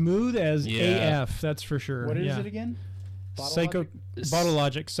is smooth as Yeah. AF. That's for sure. What is yeah. it again? Psycho Bottle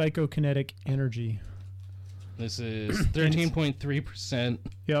Logic Psychokinetic Energy. This is 13.3%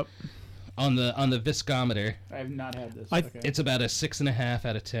 Yep. on the viscometer. I have not had this. I- Okay. It's about a 6.5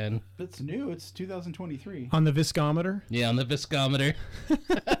 out of 10. It's new. It's 2023. On the viscometer. Yeah, on the viscometer,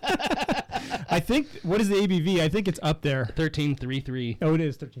 I think, what is the ABV? I think it's up there. 13.33. Oh, it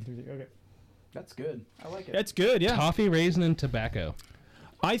is 13.33. Okay. That's good. I like it. That's good, yeah. Toffee, raisin, and tobacco.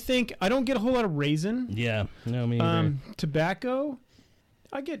 I think, I don't get a whole lot of raisin. Yeah, no, me either. Tobacco,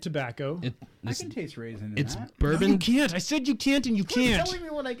 I get tobacco. I can taste raisin in It's that. No, you bourbon can't. I said you can't and you Quit can't. telling me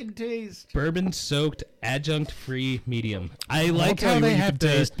what I can taste. bourbon soaked adjunct free medium. I I'll like tell how you they what you have can to.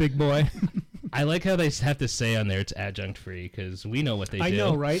 taste, big boy. I like how they have to say on there it's adjunct free because we know what they do. I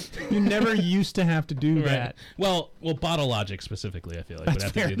know, right? You never used to have to do Right. that. Well, Bottle Logic specifically, I feel like That's would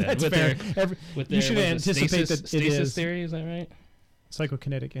have fair. to do that That's with fair. their with You their should what is it, anticipate stasis, that it stasis is. theory. Is that right?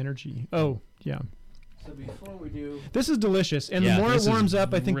 Psychokinetic energy. Oh, yeah. So before we do, This is delicious, and Yeah, the more it this is warms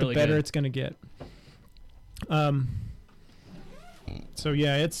up, I think really the better good. it's going to get. So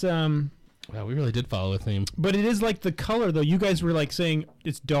yeah, it's Wow, we really did follow a theme. but it is like the color though. You guys were like saying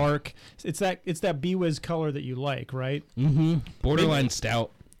it's dark. It's that B-Wiz color that you like, right? Mm-hmm. Borderline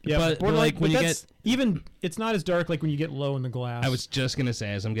stout. Yeah, but borderline- like when but you that's get, even it's not as dark like when you get low in the glass. I was just gonna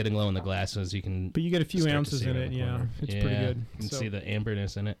say as I'm getting low in the glasses, you can. but you get a few start to ounces see in around it. the Yeah, corner. it's Yeah, pretty good. You can So- see the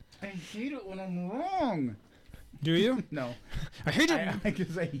amberness in it. I hate it when I'm wrong. Do you? No, I hate it.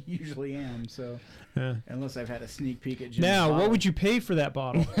 because I usually am. So Yeah. unless I've had a sneak peek at Jim's Now, bottle. what would you pay for that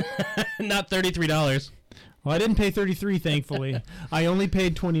bottle? Not $33. Well, I didn't pay 33, thankfully. I only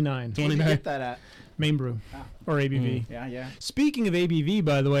paid 29. Where'd you get that at? Main brew Ah. or ABV. Yeah, yeah, Speaking of ABV,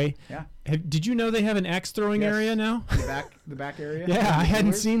 by the way, yeah. did you know they have an axe throwing Yes. area now? The back area. Yeah, I hadn't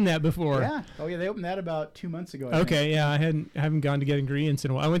Yours? seen that before. Yeah. Oh yeah, they opened that about 2 months ago. I think. Okay, yeah, I haven't gone to get ingredients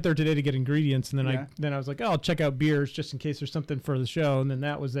in a while. I went there today to get ingredients, and then Yeah. I was like, oh, I'll check out beers just in case there's something for the show, and then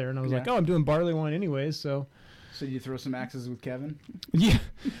that was there, and I was like, Yeah. oh, I'm doing barley wine anyways, so So you throw some axes with Kevin? yeah.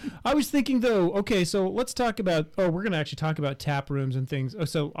 I was thinking though, okay, so let's talk about. Oh, we're gonna actually talk about tap rooms and things. Oh,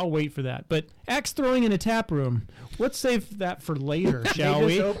 so I'll wait for that. But axe throwing in a tap room, let's save that for later, shall just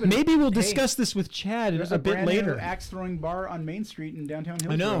we? opened- Maybe we'll Hey, discuss this with Chad There's a bit brand later. new axe throwing bar on Main Street in downtown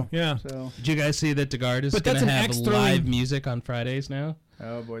Hillsborough. I know, yeah. So, Did you guys see that DeGard is But going that's to an have axe live throwing- music on Fridays now?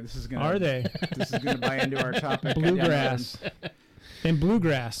 oh boy, this is gonna. Are they This is gonna buy into our topic. bluegrass and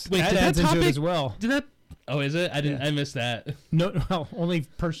bluegrass? Wait, that did that adds into it topic- as well. Did that? Oh, is it? I didn't. Yeah. I missed that. No, well, only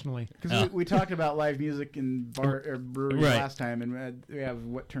personally. Because Oh. we talked about live music in bar or breweries Right. last time, and we have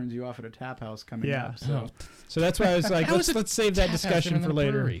what turns you off at a tap house coming Yeah. up. So So that's why I was like, How is it let's save that tap house discussion in for a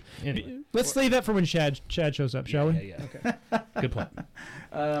later. brewery? Anyway. Let's save that for when Chad shows up, shall we? Yeah, yeah. Okay. Good point.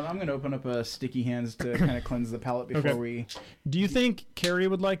 I'm gonna open up a sticky hands to kind of cleanse the palate before Okay. we. Do you think Carrie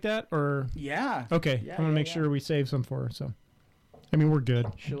would like that, or Yeah. okay? Yeah, I'm gonna yeah, make yeah. sure we save some for her. So, I mean, we're good.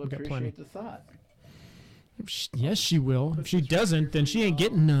 She'll We've got appreciate plenty. the thought. Yes, she will. If she doesn't, then she ain't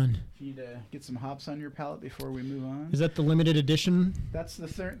getting none. If you need to get some hops on your palate before we move on. Is that the limited edition? That's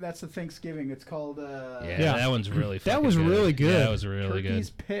the that's the Thanksgiving. It's called Yeah, Yeah. that one's really. That fucking was really good. Yeah, that was really Turkey's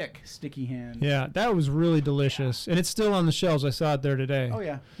good. Pick sticky hands. Yeah, that was really delicious, and it's still on the shelves. I saw it there today. Oh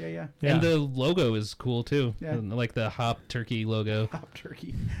yeah, yeah, yeah. Yeah. And the logo is cool too. Yeah. Like the hop turkey logo. Hop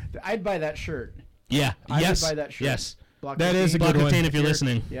turkey. I'd buy that shirt. Yeah. I would yes. buy that shirt. Yes. Block That is a 15. good Block one. 15 if you're Here.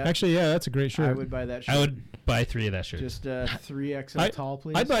 listening. Yeah. Actually, yeah, that's a great shirt. I would buy that shirt. I would buy 3 of that shirt. Just 3XL I- tall,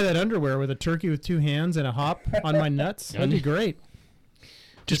 please. I'd buy that underwear with a turkey with 2 hands and a hop on my nuts. That'd be great.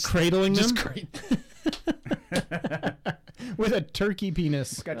 Just cradling them great. with a turkey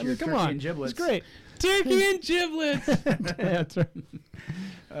penis. Got I your mean, come turkey on, and giblets. it's great. Turkey and giblets. That's right.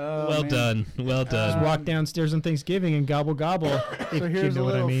 Oh, Well man. done. Well done. Walk downstairs on Thanksgiving and gobble gobble. So if here's you know a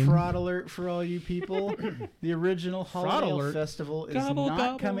what I little mean. fraud alert for all you people. The original Holiday Ale alert? Festival is Gobble, not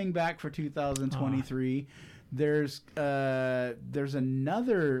gobble. coming back for 2023. There's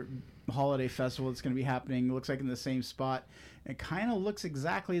another holiday festival that's going to be happening. It looks like in the same spot. It kind of looks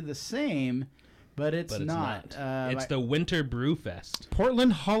exactly the same, but it's But it's not. not. It's the Winter Brew Fest.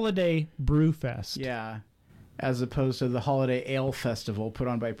 Portland Holiday Brew Fest. Yeah. As opposed to the Holiday Ale Festival put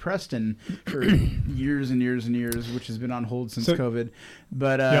on by Preston for years and years and years, which has been on hold since So- COVID.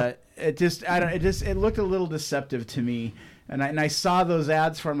 But Yep. it looked a little deceptive to me. And I saw those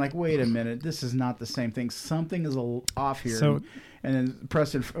ads for. I'm like, wait a minute, this is not the same thing. Something is off here. So- and then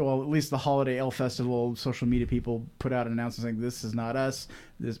Preston, well, at least the Holiday Ale Festival social media people put out an announcement saying, "This is not us.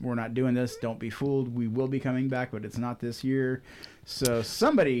 We're not doing this. Don't be fooled. We will be coming back, but it's not this year." So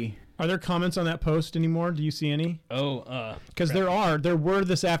somebody. Are there comments on that post anymore? Do you see any? Oh, Because there were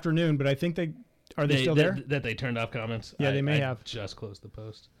this afternoon, but I think they still there? That they turned off comments. Yeah, they may I have. just closed the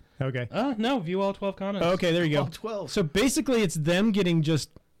post. Okay. No, view all 12 comments. Okay, there you go. All 12. So basically, it's them getting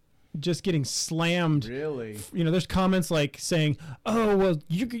just getting slammed. Really? You know, there's comments like saying, "Oh, well,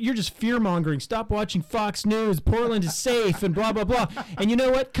 you're just fear mongering. Stop watching Fox News. Portland is safe," and blah blah blah. And you know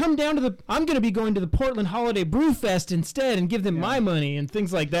what? Come down to I'm going to be going to the Portland Holiday Brew Fest instead, and give them my money and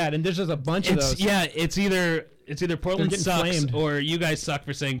things like that. And there's just a bunch of those. Yeah, it's either Portland getting sucks flamed. or you guys suck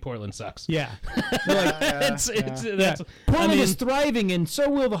for saying Portland sucks. Yeah. They're like, That's Portland I mean, is thriving, and so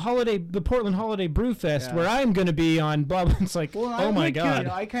will the Portland Holiday Brew Fest, Yeah. where I'm going to be on blah blah. It's like, Well, I oh my like, god.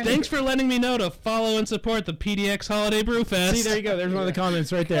 I kind Thanks for letting me know to follow and support the PDX Holiday Brew Fest. See, there you go. There's one of the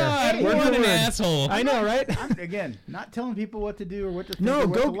comments right there. God, Word what for an word. asshole. I know, right? I'm, again, not telling people what to do or what to think No, or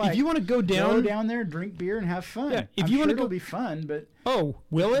what go to like. if you want to go Go down. down there, drink beer, and have fun. Yeah, if I'm you sure wanna it'll go- be fun, but Oh,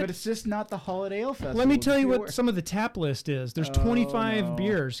 will it? it's just not the Holiday Ale Festival. Let me tell you Be what aware. some of the tap list is. There's Oh, 25 no.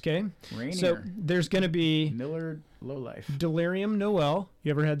 beers, okay? Rainier, So there's going to be Miller Low Life. Delirium Noel. You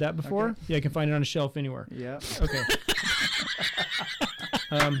ever had that before? Okay. Yeah, you can find it on a shelf anywhere. Yeah. Okay.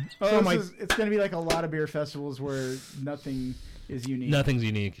 So oh my! it's going to be like a lot of beer festivals where nothing is unique. Nothing's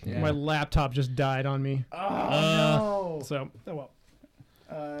unique. Yeah. My laptop just died on me. Oh no. So, oh well.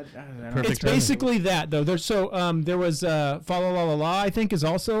 I don't know. Perfect It's timing. basically that though. There's there was Fa La La La La, I think, is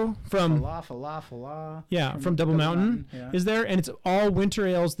also from Falafel. yeah from Double Mountain Yeah. is there, and it's all winter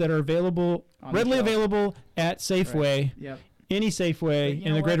ales that are available On the readily shelf. available at Safeway, Yep. any But Safeway you in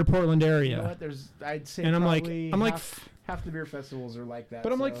know the greater what? Portland area. You know what? I'd say And I'm like- probably half the beer festivals are like that.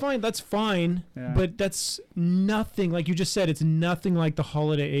 But I'm like, so- fine, that's fine. Yeah. But that's nothing, like you just said, it's nothing like the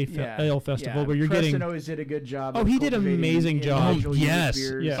Holiday Ale Festival where you're Preston getting. always did a good job. Oh, of he did an cultivating amazing job. individual unique Yes.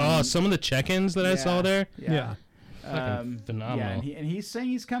 beers Yeah. Oh, and- some of the check-ins that I saw Yeah. there. Yeah. phenomenal. Yeah, and he's saying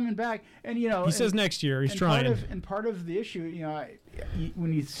he's coming back, and you know, He says next year he's and trying. Part of the issue, you know,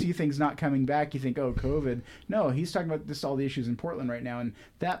 when you see things not coming back, you think, oh, COVID. No, he's talking about all the issues in Portland right now, and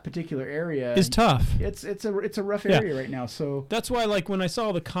that particular area It's tough. It's a rough Yeah. area right now. So That's why, like, when I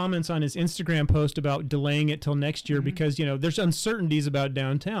saw the comments on his Instagram post about delaying it till next year, because there's uncertainties about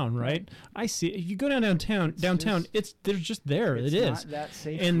downtown, right? I see. If you go downtown, there's just there. it's It is. not that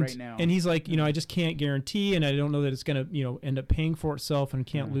safe And right now. and he's like, I just can't guarantee, and I don't know that it's gonna, end up paying for itself, and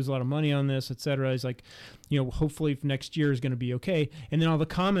can't lose a lot of money on this, etc. He's like, hopefully next year is going to be okay. And then all the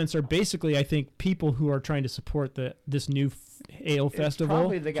comments are basically, I think, people who are trying to support this new ale festival,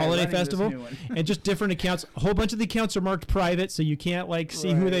 probably the guy holiday running this festival, new one. and just different accounts. A whole bunch of the accounts are marked private, so you can't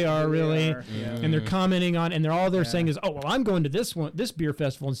see who they are really. Yeah. And they're commenting on, and they're saying is, oh well, I'm going to this beer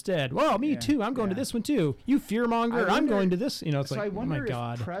festival instead. Well, me too. I'm going to this one too. You fearmonger, I'm wonder- going to this. It's So I like, oh wonder my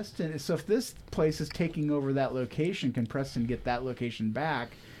god. if Preston. So if this place is taking over that location, can Preston get that location back,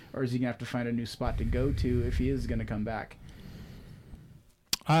 or is he gonna have to find a new spot to go to if he is gonna come back?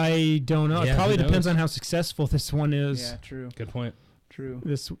 I don't know. Yeah, It probably who depends knows? on how successful this one is. Yeah, true, Good point. true.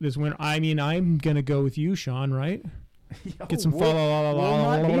 This winter. I mean, I'm gonna go with you, Sean. Right? Yo, Get some we'll- we'll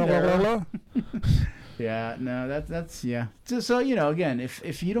not be there. follow. Yeah, no, that's yeah. So again,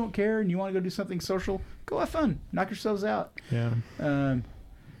 if you don't care and you want to go do something social, go have fun, knock yourselves out. Yeah.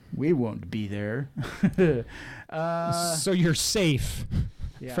 We won't be there. So you're safe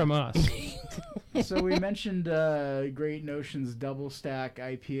Yeah. from us. So we mentioned Great Notions Double Stack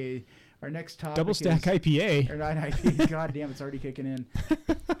IPA. Our next topic Double stack is, IPA. or not IPA. God damn, it's already kicking in.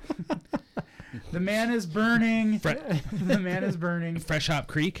 The man is burning. The man is burning. Fresh Hop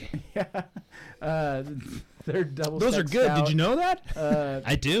Creek. They're double. Those are stack good. stout. Did you know that?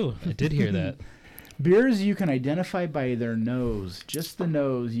 I did hear that. Beers you can identify by their nose, just the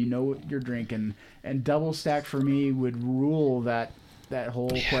nose. You know what you're drinking. And double stack for me would rule that whole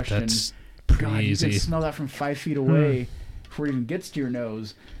question. That's God, you easy. can smell that from 5 feet away before it even gets to your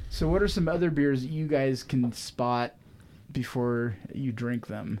nose. So what are some other beers that you guys can spot before you drink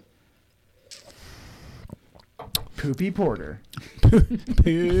them? Poopy Porter.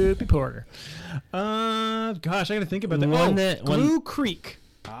 Poopy Porter. Gosh, I got to think about that. One Oh, that- Glue one- Creek.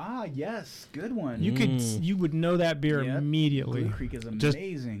 Ah, yes. Good one. You would know that beer Yep. immediately. Glue Creek is Just-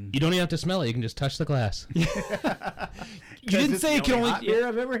 amazing. You don't even have to smell it. You can just touch the glass. You didn't It's say it the could only. hot beer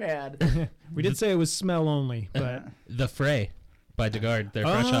I've ever had. We did say it was smell only, but The Fray by DeGard. Their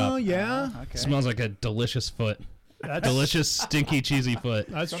fresh hop. yeah, Okay. Smells like a delicious foot. that's Delicious, stinky, cheesy foot.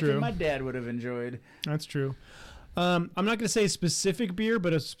 that's Something true. my dad would have enjoyed. That's true. I'm not going to say a specific beer,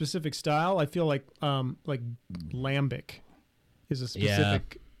 but a specific style. I feel like lambic is a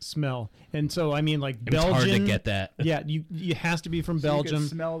specific smell, and so I mean like It was Belgian. hard to get that. Yeah, you has to be from So you Belgium. could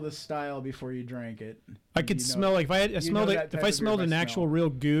smell the style before you drank it. I could You know- smell like if I had, you smelled know it, that if type I of beer smelled by an smell. actual real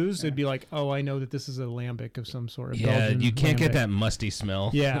goose, it'd be like, oh, I know that this is a lambic of some sort. Yeah, Belgian you can't get lambic. that musty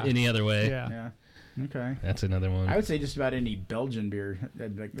smell Yeah. any other way. Yeah. Yeah. Okay. That's another one. I would say just about any Belgian beer.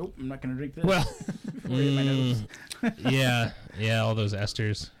 I'd be like, nope, I'm not going to drink this. Well, Before I hit my nose. yeah, all those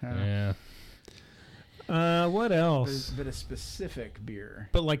esters. Yeah. Yeah. what else? But a specific beer.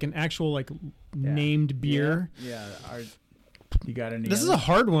 But like an actual like Yeah. named beer. Yeah. You got any? This is other? a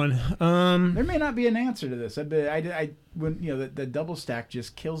hard one. There may not be an answer to this. When the double stack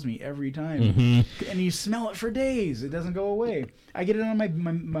just kills me every time, Mm-hmm. and you smell it for days. It doesn't go away. I get it on my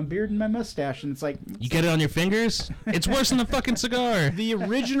beard and my mustache, and it's like You get it on your fingers? It's worse than a fucking cigar. The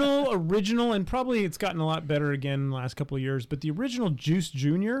original, and probably it's gotten a lot better again in the last couple of years, but the original Juice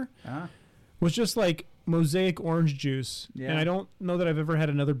Jr. was just like mosaic orange juice. Yeah. And I don't know that I've ever had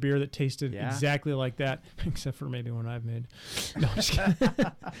another beer that tasted Yeah. exactly like that, except for maybe one I've made. No, I'm just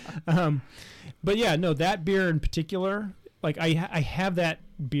kidding. But yeah, no, that beer in particular, like I have that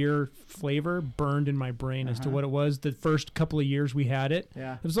beer flavor burned in my brain as to what it was the first couple of years we had it.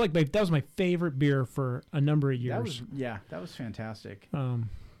 yeah. It was like that was my favorite beer for a number of years. That was fantastic.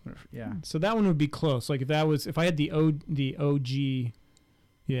 Yeah. So that one would be close. Like if I had the OG,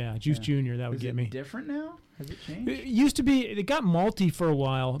 Juice Junior, that would Is get it me. different now? Has it changed? It used to be. It got malty for a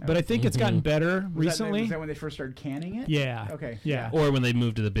while, but I think it's gotten better Was recently. that when they first started canning it? Yeah. Okay. Yeah. Or when they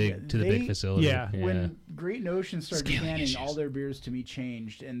moved to the big They- big facility. yeah. When Great Notion started Scaling canning, issues. all their beers to me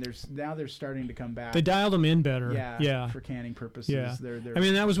changed, and now they're starting to come back. They dialed them in better. yeah, Yeah. for canning purposes. Yeah. They're, I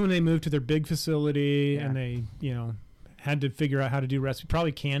mean, that was when they moved to their big facility, Yeah. and they, had to figure out how to do recipe.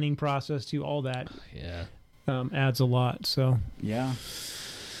 Probably canning process too. All that Yeah. adds a lot. So yeah.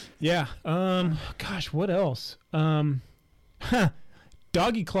 yeah. Gosh, what else?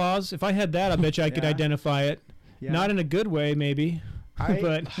 Doggy claws. If I had that, I bet you I could Yeah. identify it. Yeah. Not in a good way, maybe,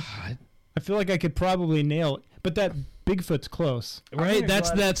 but I feel like I could probably nail it. But that Bigfoot's close. Right, gonna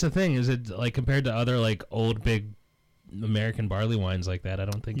that's go out- the thing. Is it like compared to other like old big American barley wines like that? I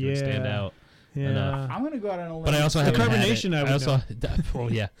don't think it would stand Yeah. out. Yeah. Enough. I'm gonna go out on a limb. But I also and haven't say had carbonation, it. I would also,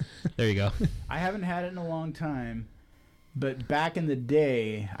 well, yeah, there you go. I haven't had it in a long time. But back in the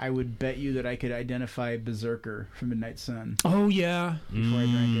day, I would bet you that I could identify Berserker from Midnight Sun. Oh yeah. Before I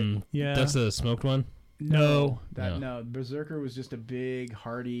drank it. Yeah. That's the smoked one. No. No. Berserker was just a big,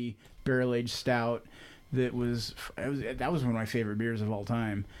 hearty barrel-aged stout that was one of my favorite beers of all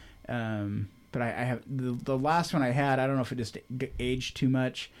time. But I have the last one I had. I don't know if it just aged too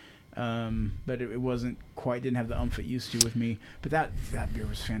much, but it wasn't quite. Didn't have the oomph it used to with me. But that beer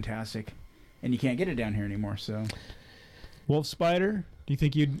was fantastic, and you can't get it down here anymore. So Wolf Spider. Do you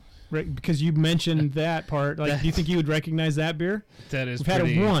think you'd because you mentioned that part? Like, do you think you would recognize that beer? That is We've had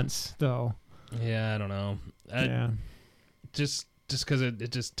pretty, it once though. Yeah, I don't know. Yeah. Just because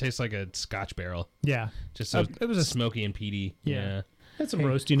it just tastes like a Scotch barrel. Yeah. Just so It was a smoky and peaty. Yeah. That's some Hey,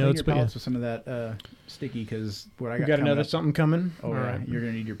 roasty clean notes, your but yeah. palates with some of that sticky, because what I got. You got coming another up- something coming? Oh All yeah, right. you're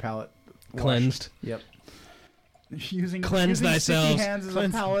gonna need your palate washed. Cleansed. Yep. Using Cleanse using thyself. sticky hands as a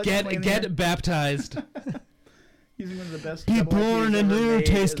palate Get cleaner. baptized. Using one of the best. Be double born IPAs ever anew, made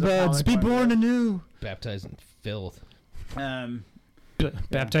taste as a buds. palate Be born cleanser. anew. Baptized in filth.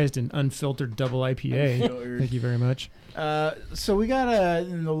 Baptized in unfiltered double IPA. Unfiltered. Thank you very much. So we got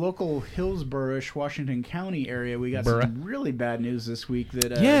in the local Hillsborough, Washington County area, we got some really bad news this week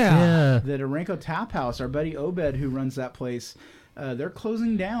that Yeah. that Aranco Tap House, our buddy Obed who runs that place, they're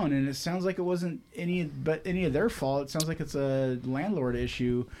closing down, and it sounds like it wasn't any of their fault. It sounds like it's a landlord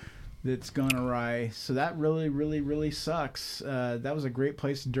issue. that's gone awry. So that really, really, really sucks. That was a great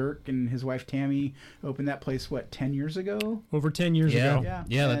place. Dirk and his wife Tammy opened that place, 10 years ago? Over 10 years ago.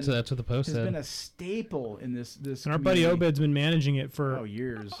 Yeah, And that's what the post It's said. been a staple in this And our buddy community. Obed's been managing it for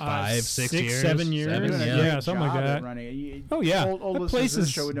years. 5, 6 years, 7 years. seven, Doing a yeah. great Yeah, something like job at that. running it. Oh, yeah. Old That listeners place to this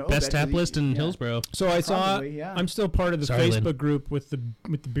is show would know Best Obed, tap 'cause he- list in yeah. Hillsboro. So I saw. Probably, yeah. I'm still part of the Sorry, Facebook Lynn. group with the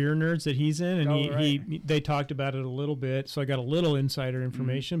beer nerds that he's in, and Oh, they talked about it a little bit. So I got a little insider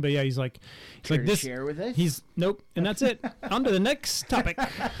information. But yeah, he's like Care to this. share with us? He's nope, and that's it. On to the next topic.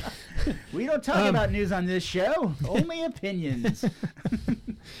 We don't talk about news on this show. Only opinions.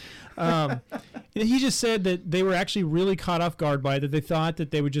 He just said that they were actually really caught off guard by it, that they thought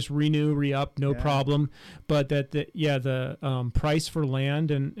that they would just renew, re-up, no Yeah. problem, but that the price for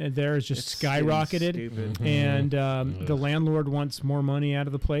land and there is just It's getting skyrocketed. stupid. And the landlord wants more money out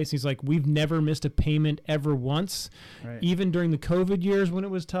of the place. He's like, we've never missed a payment ever once, Right. even during the COVID years when it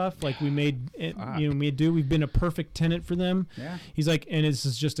was tough. Like we made do. We've been a perfect tenant for them. Yeah. He's like, and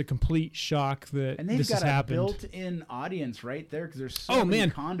it's just a complete shock that And they've this has got a happened. built-in audience right there because there's so Oh, many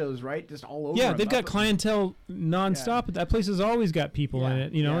man. condos right just all over. Yeah, them, they've got up- clientele nonstop. But that place has always got people in Yeah,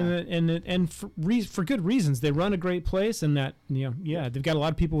 it, you know, yeah. and for good reasons. They run a great place, and that they've got a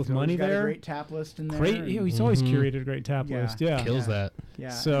lot of people with He's always money got there. A great tap list in there. Great, and- he's always curated a great tap Yeah. list. Yeah, Kills that. Yeah.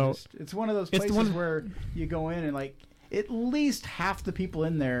 So- and it's one of those It's the places one- where you go in and like at least half the people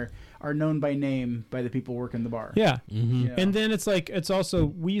in there are known by name by the people working the bar. yeah. Mm-hmm. You know? And then it's also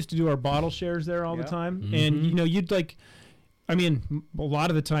we used to do our bottle shares there all Yeah. the time, and you'd like. I mean, a lot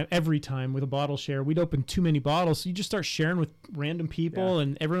of the time, every time with a bottle share, we'd open too many bottles, so you just start sharing with random people, Yeah.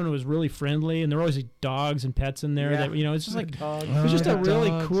 and everyone was really friendly, and there were always like, dogs and pets in there. Yeah. That it's just like Dogs. it was just a really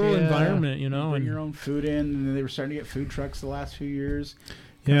Dogs, cool yeah. environment, You bring and your own food in, and then they were starting to get food trucks the last few years.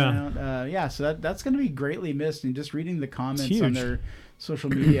 yeah. Yeah. So that's going to be greatly missed. And just reading the comments on huge. their social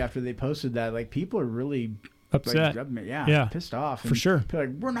media after they posted that, like people are really Upset. Like, Yeah. pissed off For sure. People are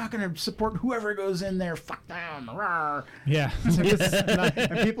like, we're not going to support whoever goes in there. Fuck them. Rawr. Yeah.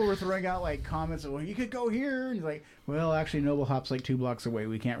 And people were throwing out like comments. Well, you could go here, and he's like, well, actually, Noble Hop's like 2 blocks away.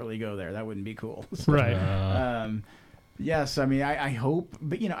 We can't really go there. That wouldn't be cool. So, Right. Yes, I mean, I hope,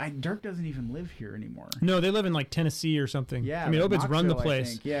 but Dirk doesn't even live here anymore. No, they live in like Tennessee or something. Yeah, I mean, like Obed's run the Knoxville, I place.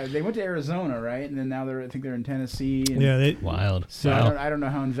 think. Yeah, they went to Arizona, right? And then now I think they're in Tennessee. And Yeah, Wild. So Wow. I don't know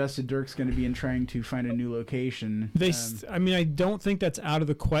how invested Dirk's going to be in trying to find a new location. I mean, I don't think that's out of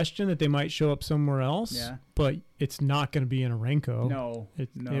the question that they might show up somewhere else. Yeah. But it's not going to be in Arenco. No, It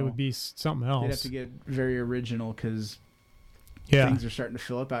no. would be something else. They'd have to get very original because yeah. things are starting to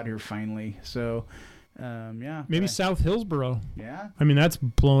fill up out here finally. So, yeah. Maybe but South Hillsboro. yeah. I mean, that's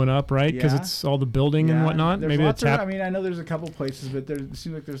blowing up, right? Because Yeah. it's all the building and Yeah, whatnot. There's Maybe the lots tap. I mean, I know there's a couple places, but it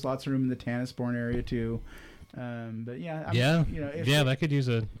seems like there's lots of room in the Tannisbourne area too. But yeah, Yeah. You know, if Yeah, that could use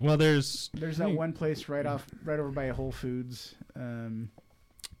a. Well, there's there's that one place right over by Whole Foods,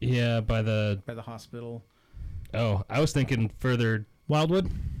 by the. by the hospital. Oh, I was thinking further. Wildwood?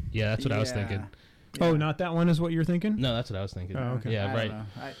 Yeah, that's what I was Yeah. thinking. Oh, Yeah. not that one is what you're thinking? No, that's what I was thinking. Oh, okay. Yeah, I don't right. know.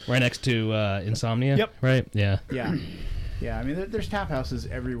 Right next to Insomnia. Yep. Right. Yeah. Yeah. Yeah, I mean, there's tap houses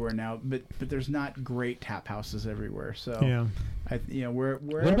everywhere now, but there's not great tap houses everywhere. So, Yeah.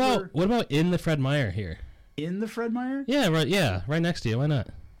 wherever What about in the Fred Meyer here? in the Fred Meyer, Yeah. Right. Yeah. Right next to you. Why not?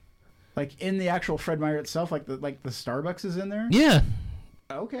 like in the actual Fred Meyer itself, like the Starbucks is in there. Yeah.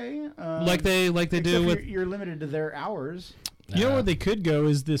 Okay. Like they except do with. you're limited to their hours. You know where they could go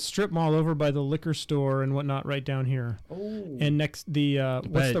is the strip mall over by the liquor store and whatnot right down here. Oh. And next the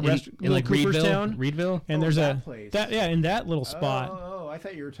what's the in restaurant? like Cooperstown. Reedville. And Oh, there's that a place. in that little spot. Oh, I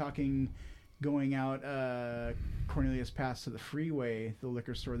thought you were talking going out Cornelius Pass to the freeway, the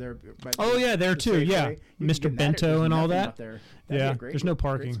liquor store there. by Oh, the- yeah, there the too, Safeway. yeah. You can Mr. get in that. Bento There's and all nothing that. out there. That'd be Yeah, a great, there's no great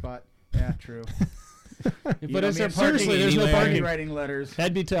parking. spot. Yeah, true. But is there me, parking seriously, there's no anywhere? parking. Writing letters.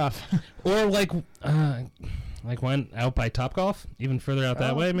 That'd be tough. Or like one out by Topgolf, even further out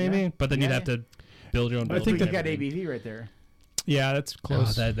that Oh, way, maybe. yeah. But then you'd Yeah, have to build your own. I building think you and got everything. ABV right there. Yeah, that's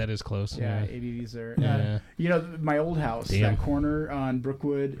close. Oh, that is close. Yeah, Yeah. ABV's there. Yeah. You know, my old house, Damn. that corner on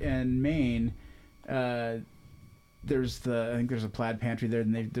Brookwood and Maine, there's I think there's a plaid pantry there,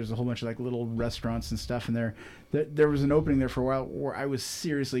 and there's a whole bunch of like little restaurants and stuff in there. There was an opening there for a while where I was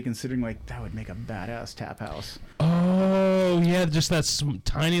seriously considering like that would make a badass tap house. Oh yeah, just that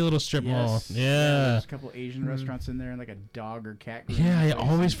tiny little strip mall. Yes. Yeah. There's a couple Asian restaurants in there and like a dog or cat. Yeah, I grooming place.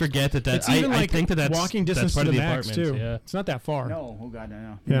 always forget that. It's I, even I like think that's walking that's distance part to of the the max apartments. too. Yeah. It's not that far. No, oh god,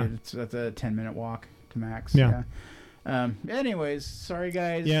 no. Yeah. That's a 10-minute walk to max. Yeah. Anyways, sorry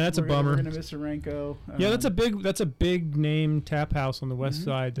guys. Yeah, that's a bummer. We're gonna miss Arenco. Yeah, that's a big name tap house on the west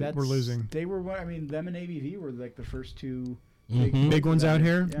side that we're losing. They were. I mean, them and ABV were like the first two Big ones out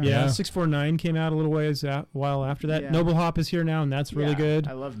here. Yeah. Yeah. 649 came out a little while after that. Yeah. Noble Hop is here now, and that's really Yeah, good.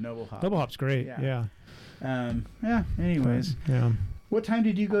 I love Noble Hop. Noble Hop's great. Yeah. Yeah. Anyways, Yeah. what time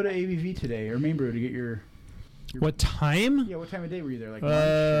did you go to ABV today, or Main Brew, to get your? What time? Yeah, what time of day were you there? Like lunch?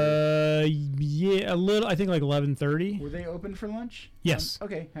 Or Yeah, a little. I think like 11:30. were they open for lunch? Yes.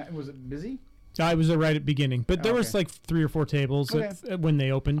 Okay. Was it busy? I was there right at the beginning, but there Oh, was okay. like 3 or 4 tables Okay. when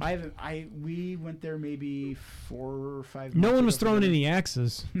they opened. We went there maybe 4 or 5. No months one was ago for throwing dinner. any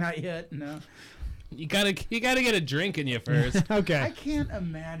axes. Not yet. No. You gotta get a drink in you first. I Okay. can't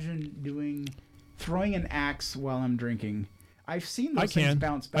imagine throwing an axe while I'm drinking. I've seen I those things can.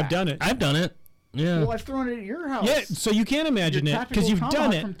 bounce back. I've done it. I've done it. Yeah. Well, I've thrown it at your house. Yeah, so you can't imagine Your it because tactical you've done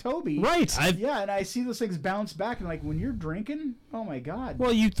tomahawk it. from Toby. Right. Yeah, and I see those things bounce back, and like when you're drinking, oh my god.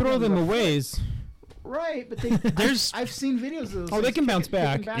 Well, you throw Yeah, them with a away. right, but they, There's- I've seen videos of those. Oh, they things can bounce kicking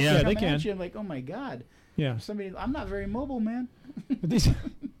back. back Yeah, and they coming at can. you. I'm like, oh my god. Yeah. I'm not very mobile, man. But these-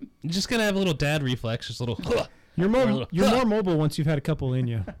 You're just gonna have a little dad reflex, just a little. You're Or a more little- you're more mobile once you've had a couple in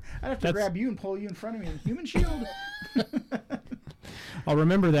you. I'd have to That's- grab you and pull you in front of me. Human shield. I'll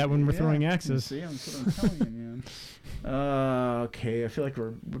remember that when we're Yeah. throwing axes. See, that's what I'm telling you, man. Okay, I feel like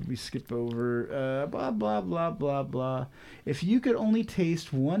we skip over blah blah blah blah blah. If you could only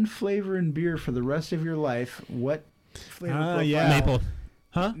taste one flavor in beer for the rest of your life, what flavor? profile? Yeah. Maple.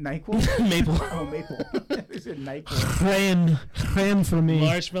 Huh? NyQuil. Maple. Oh, maple. They said NyQuil. Cram for me.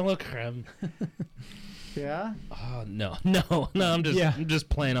 Marshmallow creme. Yeah, Oh no. I'm just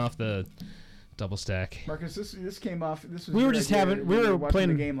playing off the double stack. Marcus, this came off. This was We were your just idea. having we were watching playing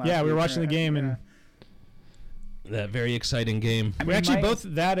the game last yeah, we were week, watching the right? game Yeah. and That very exciting game. I we mean, actually my- both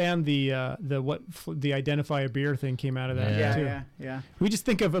that and the identify a beer thing came out of that Yeah. too. Yeah. We just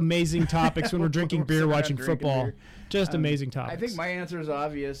think of amazing topics when we're drinking beer, Sitting around watching drinking football. beer. Just amazing I topics. think my answer is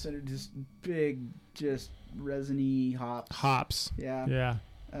obvious, and it just big, just resiny hops. hops. Yeah. Yeah.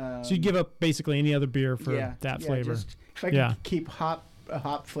 Um, So you give up basically any other beer for that flavor. Just, if I could Yeah. keep a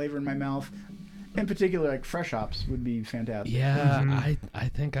hop flavor in my mouth, in particular, like fresh hops would be fantastic. Yeah, Mhm. I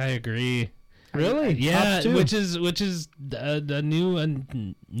think I agree. Really? Yeah, Hops too? which is a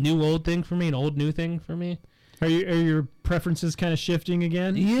new old thing for me, an old new thing for me. Are your preferences kind of shifting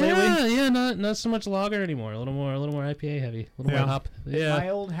again Yeah, lately? yeah, not so much lager anymore. A little more IPA heavy, a little Yeah. more hop. In Yeah, my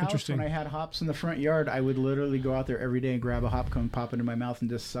old house, Interesting. when I had hops in the front yard, I would literally go out there every day and grab a hop cone, pop it in my mouth,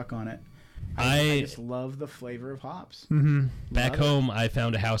 and just suck on it. I just love the flavor of hops. Mm-hmm. back Love it. home I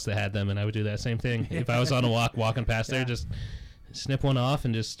found a house that had them, and I would do that same thing. If I was on a walking past there, Yeah. just snip one off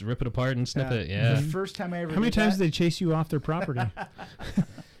and just rip it apart and snip it. Yeah, The first time I ever How many did times that, did they chase you off their property?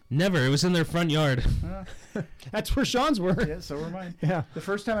 never. It was in their front yard. That's where Sean's were. yeah, so were mine. Yeah. The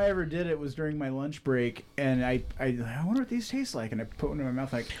first time I ever did it was during my lunch break, and I wonder what these taste like, and I put one in my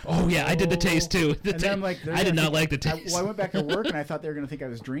mouth like, Oh yeah, I did the taste too. The and then I'm like, they're I did gonna not like think- the taste. I went back to work, and I thought they were going to think I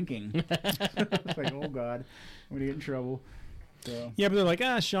was drinking. It's like, oh god, I'm going to get in trouble. So Yeah, but they're like,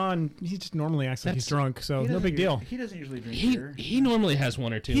 Sean, he just normally acts like he's That's- drunk, so he no doesn't big deal. He doesn't usually drink He beer. he normally has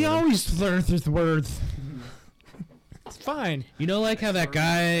one or two. He with him. always slurs his words. It's fine. You know, like how that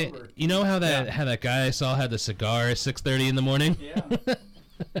guy. You know how that guy I saw had the cigar at 6:30 in the morning. Yeah.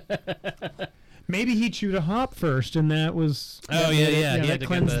 Maybe he chewed a hop first, and that was Oh, that yeah, made it- yeah, he had that to get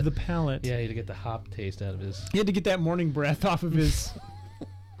cleansed the- the palate. Yeah, he had to get the hop taste out of his. He had to get that morning breath off of his.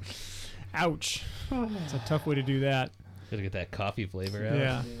 Ouch. It's a tough way to do that. Got to get that coffee flavor out.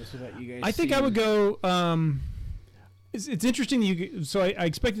 Yeah. So that you guys I think see- I would go. It's interesting that you. So I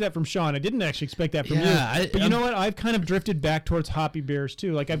expected that from Sean. I didn't actually expect that from Yeah, you. But you know what? I've kind of drifted back towards hoppy beers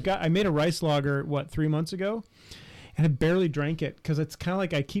too. Like I made a rice lager 3 months ago, and I barely drank it because it's kind of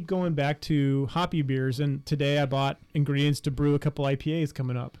like I keep going back to hoppy beers. And today I bought ingredients to brew a couple IPAs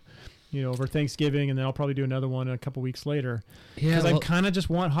coming up. Over Thanksgiving, and then I'll probably do another one a couple weeks later. Yeah, Because I well, kind of just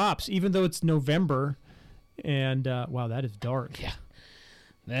want hops, even though it's November. And wow, that is dark. yeah.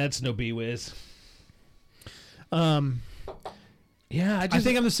 That's no B-whiz. Yeah, I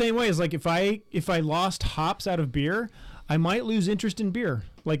think I'm the same way. As like if I lost hops out of beer, I might lose interest in beer.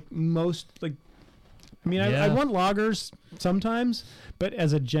 Like most, like, I mean, I Yeah. want lagers sometimes, but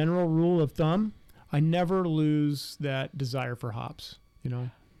as a general rule of thumb, I never lose that desire for hops.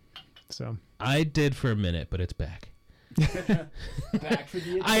 So I did for a minute, but it's back. back for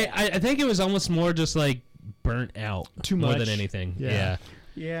the I think it was almost more just like burnt out Too more much. than anything. Yeah.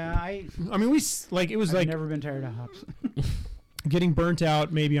 Yeah, I mean, it was I've like never been tired of hops. getting burnt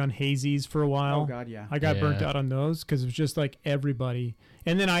out maybe on hazies for a while. Oh god, yeah. I got burnt Yeah. out on those because it was just like everybody.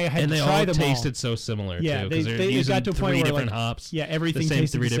 And then I had And to they try all them tasted so similar Yeah, too, because they- they're it using got to a point three where, different like, hops. Yeah, everything same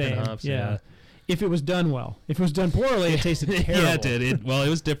tasted three the different same. hops, Yeah. yeah. If it was done well. If it was done poorly, it tasted terrible. Yeah, it did. Well, it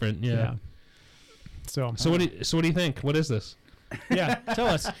was different. Yeah. So So what do you think? What is this? Yeah, tell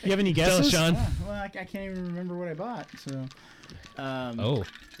us. You have any Tell guesses? us, Sean. Yeah, well, I can't even remember what I bought. So, Oh,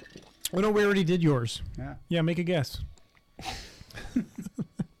 Oh no, we already did yours. yeah. Yeah, make a guess.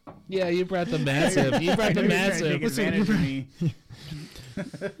 yeah, you brought the massive. You brought the I knew you were trying to massive. take Listen, advantage of me.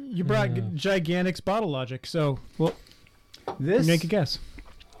 You brought Gigantic's bottle logic, so well, This, make a guess.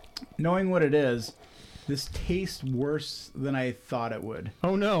 knowing what it is, this tastes worse than I thought it would.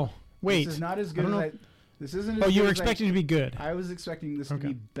 Oh no, wait. This is not as I good don't as know. I. This isn't. As Oh, you good were as expecting it to be good. I was expecting this to Okay.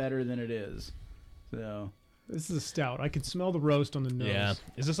 be better than it is. So This is a stout. I can smell the roast on the nose. Yeah,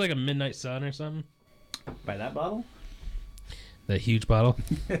 is this like a Midnight Sun or something? by that bottle, The huge bottle.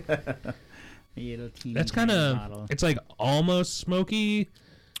 That's kind of. Bottle. It's like almost smoky,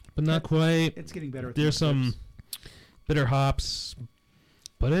 but not quite. It's getting better. With There's more some sips. bitter hops,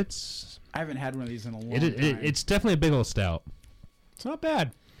 but it's I haven't had one of these in a long it, time. it's definitely a big old stout. It's not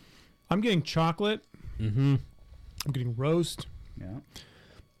bad. I'm getting chocolate. Mm-hmm. I'm getting roast. yeah.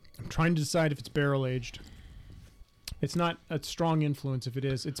 I'm trying to decide if it's barrel aged. It's not a strong influence if it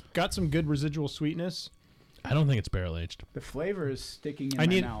is. It's got some good residual sweetness. I don't think it's barrel aged. The flavor is sticking in I my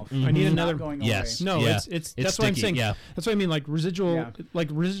need- mouth. I need It's another- not going Yes. away. No, Yeah. it's that's what I'm sticky, saying. Yeah. That's what I mean. Like residual, Yeah.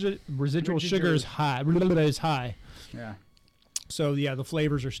 residual sugar is high. Is high. Yeah. So yeah, the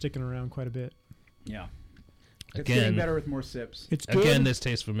flavors are sticking around quite a bit. Yeah. It's getting Again, better with more sips. It's good. again, this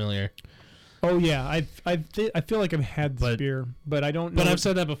tastes familiar. Oh yeah, I feel like I've had this But- beer, but I don't know. But I've what-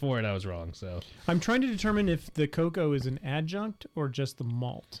 said that before and I was wrong. So I'm trying to determine if the cocoa is an adjunct or just the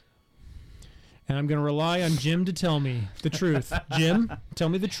malt. And I'm going to rely on Jim to tell me the truth. Jim, tell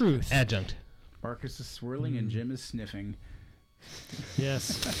me the truth. adjunct. Marcus is swirling and Jim is sniffing. Yes.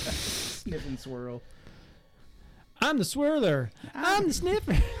 Sniff and swirl. I'm the swirler. I'm the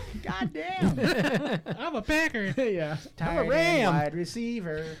sniffer. God damn. I'm a Packer. yeah. I'm Tight a end ram. wide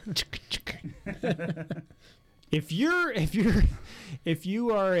receiver. If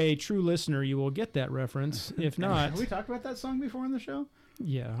you are a true listener, you will get that reference. If not, Have we talked about that song before on the show?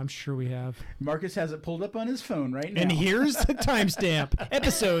 yeah, I'm sure we have. Marcus has it pulled up on his phone right now. And here's the timestamp.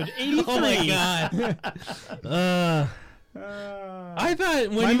 Episode 83. Oh my god. I thought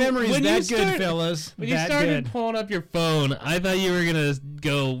when My you, memory is when that you good, started, fellas. When you That started good. pulling up your phone, I thought you were gonna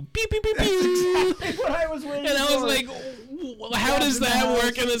go beep beep beep beep, what I was waiting and I was for. like, how Chad's does in the that house.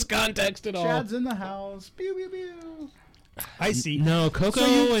 work in this context at all? Chad's in the house. Pew pew pew. I see. No, cocoa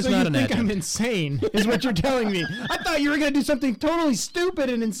is so not you an think I'm adjunct. insane, is what you're telling me. I thought you were going to do something totally stupid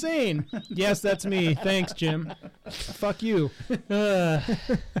and insane. Yes, that's me. Thanks, Jim. Fuck you. Well,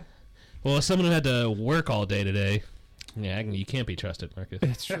 as someone who had to work all day today, yeah, you can't be trusted, Marcus.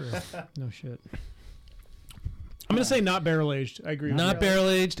 It's true. No shit. I'm going to say not barrel aged. I agree. Not barrel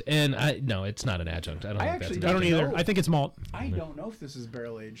aged, and no, it's not an adjunct. I don't I think that's actually an I don't adjunct. either. No. I think it's malt. I don't know if this is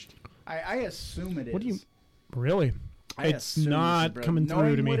barrel aged. I assume it is. What do you... Really? I It's assume this is not barrel- coming through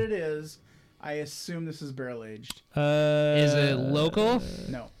Knowing to me. what it is, I assume this is barrel aged. Is it local?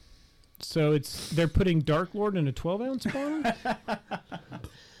 No. So they're putting Dark Lord in a 12-ounce bottle?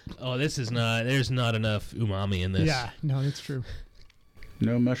 Oh, this is not. There's not enough umami in this. Yeah. No, that's true.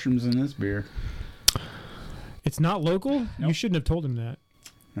 No mushrooms in this beer. It's not local? You Nope. shouldn't have told him that.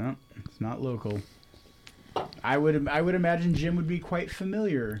 No, it's not local. I would imagine Jim would be quite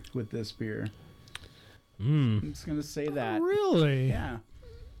familiar with this beer. Mm. I'm just gonna say that. Really? Yeah.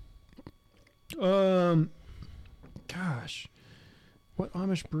 Gosh. What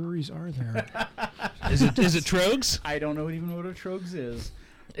Amish breweries are there? Is it Trogs? I don't know even what a Trogs is.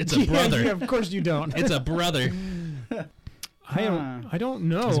 It's a brother. Yeah, of course you don't. It's a brother. I don't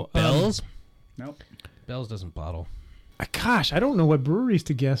know. Is it Bell's? Nope. Bell's doesn't bottle. Gosh, I don't know what breweries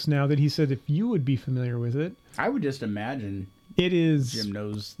to guess now that he said if you would be familiar with it. I would just imagine It is Jim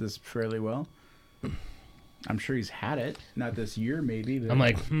knows this fairly well. I'm sure he's had it. Not this year, maybe. But I'm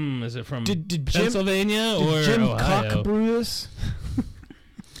like, is it from Did Jim- Pennsylvania Did or Jim Ohio? Cock brew this?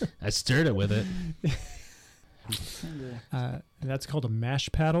 I stirred it with it. That's called a mash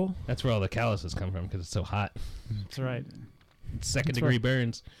paddle. That's where all the calluses come from because it's so hot. That's right. It's second That's degree right.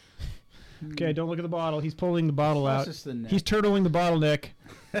 burns. Okay, don't look at the bottle. He's pulling the bottle That's out. just the neck. He's turtling the bottleneck.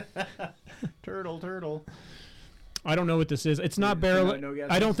 turtle. I don't know what this is. It's not So barrel. no guesses?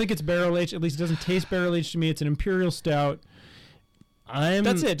 I don't think it's barrel aged. At least it doesn't taste barrel aged to me. It's an imperial stout.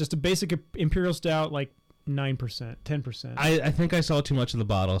 That's it. Just a basic imperial stout, like 9%, 10%. I think I saw too much of the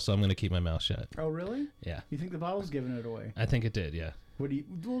bottle, so I'm going to keep my mouth shut. Oh, really? Yeah, You think the bottle's giving it away? I think it did. Yeah, What do you?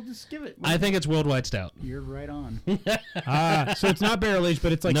 Well, just give it. I think it's worldwide stout. You're right on. So it's not barrel aged,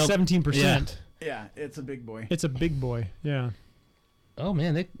 but it's like Nope. 17%. Yeah. Yeah, it's a big boy. It's a big boy. Yeah. Oh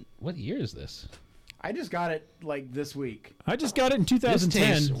man, what year is this? I just got it like this week. I just got it in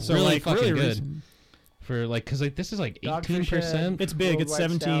 2010. tastes So really like fucking really good. recent. for like because like this is like Dogfish 18%. Head. It's big. It's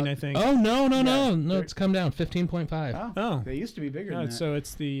Worldwide 17, Stout. I think. Oh no Yeah, they're- it's come down 15.5. Oh. They used to be bigger Yeah, than that. so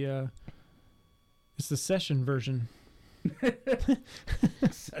it's the session version.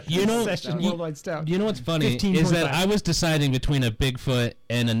 You know- Session you- worldwide stout. You know what's funny 15.5. is that I was deciding between a Bigfoot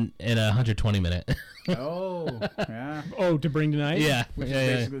and a 120 minute. Oh, yeah. Oh, to bring tonight. yeah, Which yeah, is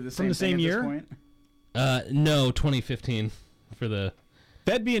yeah. basically the From the same same thing at year? this point. No, 2015 for the.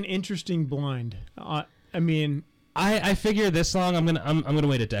 That'd be an interesting blind. I mean, I figure this song I'm gonna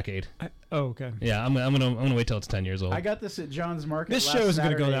wait a decade. okay. Yeah, I'm gonna wait till it's 10 years old. I got this at John's Market. This last show isn't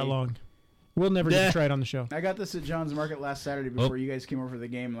going to go that Saturday. long. We'll never get Yeah. to try it on the show. I got this at John's Market last Saturday before you guys came over for the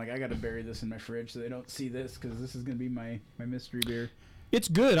game. Like, I got to bury this in my fridge so they don't see this because this is going to be my mystery beer. It's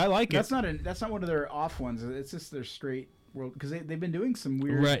good. I like That's it. not one of their off ones. It's just their straight world because they've been doing some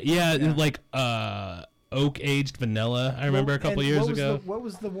weird. Right? Yeah, Yeah. like oak aged vanilla. I remember a couple And years what was ago. what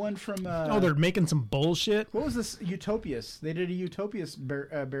was the one from? Oh, they're making some bullshit. What was this? Utopias. They did a Utopias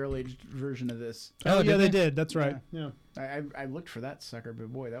barrel aged version of this. Oh, yeah, did they they? did. That's right. Yeah. I looked for that sucker,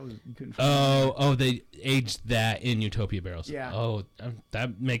 but boy, that was you couldn't. Find Oh, they aged that in Utopia barrels. Yeah. Oh,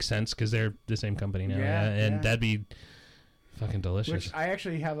 that makes sense because they're the same company now. Yeah, and yeah. that'd be fucking delicious. Which I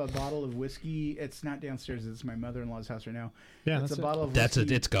actually have a bottle of whiskey. It's not downstairs. It's my mother-in-law's house right now. Yeah, it's that's a it. bottle of That's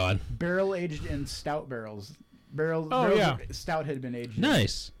whiskey, it. It's gone. barrel aged in stout barrels. Oh, barrels yeah. of stout had been aged. in.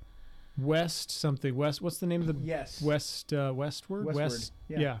 Nice. West something. West. What's the name of the Yes. Westward? Westward. West.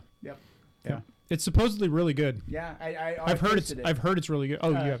 Yeah. Yeah. Yep. Yeah. It's supposedly really good. Yeah, I've heard it's. tasted it. I've heard it's really good. Oh,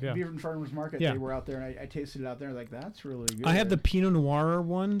 you have. Yeah. Beaverton Farmers Market. Yeah. They were out there, and I tasted it out there. Like that's really good. I have the Pinot Noir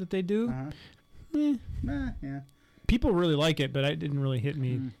one that they do. Uh-huh. Yeah. People really like it, but it didn't really hit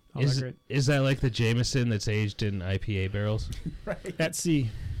me. all that Is great. is that like the Jameson that's aged in IPA barrels? Right. At sea,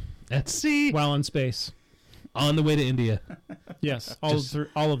 Let's see. while in space. On the way to India, Yes, Just-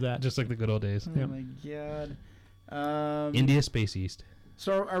 all of that. just like the good old days. Oh Yeah. my god. India Space East.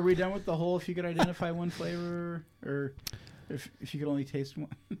 So are we done with the whole? If you could identify one flavor, or if you could only taste one.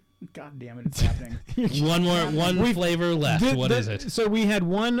 God damn it! It's happening. One flavor left. What is it? So we had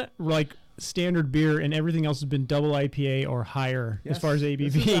one like standard beer, and everything else has been double IPA or higher as far as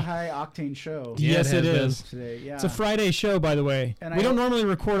ABV. This is a high octane show. Yeah, Yes, it it has is. Today, yeah. It's a Friday show, by the way. And We I- don't normally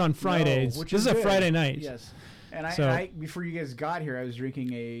record on Fridays. which This is a good. Friday night. Yes. And So- I before you guys got here, I was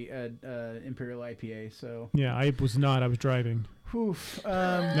drinking a Imperial IPA. So, Yeah, I was not. I was driving. whew,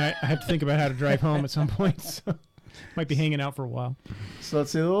 And I have to think about how to drive home at some point. So might be hanging out for a while. so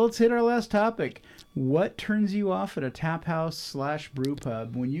let's hit our last topic. What turns you off at a tap house / brew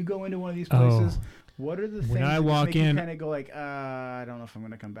pub when you go into one of these places? What are the things I that walk make in- you kind of go like, I don't know if I'm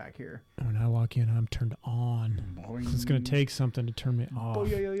going to come back here. When I walk in, I'm turned on. It's going to take something to turn me off. Oh,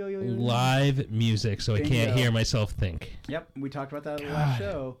 yo. Live music, so I can't Bingo. hear myself think. Yep, we talked about that in the last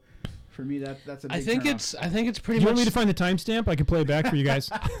God. show. For me, that's a big I think turn-off. it's pretty You much want me to find the timestamp? I can play it back for you guys.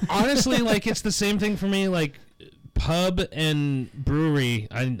 honestly like it's the same thing for me. Like pub and brewery,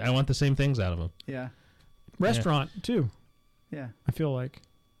 I want the same things out of them. Yeah. Restaurant too. Yeah. I feel like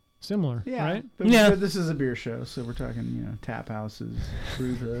similar, Yeah, right? But, Yeah. but this is a beer show, so we're talking, tap houses,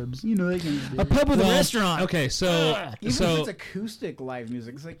 brew pubs, that kind of A pub with Well, a restaurant. Okay, so Even so if it's acoustic live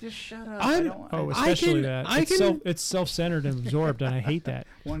music, it's like just shut up. I'm- I don't. Oh, I- especially can- that. I It's, can- it's self-centered and absorbed, and I hate that.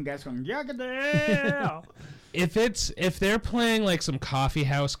 one guy's going Yagadale. if they're playing like some coffee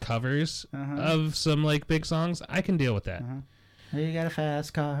house covers Uh-huh. of some like big songs, I can deal with that. Hey, you got a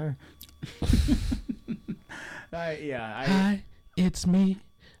fast car. Yeah, Hi, it's me.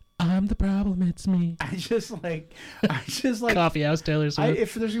 I'm the problem. It's me. I just like Coffee house Taylor Swift.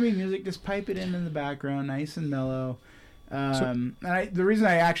 if there's gonna be music, just pipe it in the background, nice and mellow. And the reason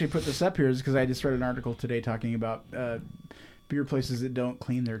I actually put this up here is because I just read an article today talking about beer places that don't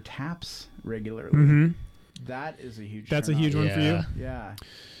clean their taps regularly. Mm-hmm. That is a huge. That's a turnoff. huge one for you. Yeah. Yeah.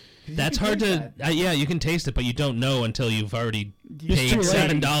 'Cause you That's can hard taste to. that. Yeah, you can taste it, but you don't know until you've already It's paid too late.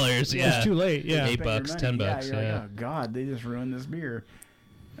 $7. Yeah, It's too late. Yeah. Eight Spend your bucks, money. $10 bucks, Yeah, you're yeah. like, oh God, they just ruined this beer.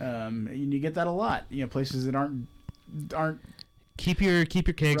 And you get that a lot. Places that aren't keep your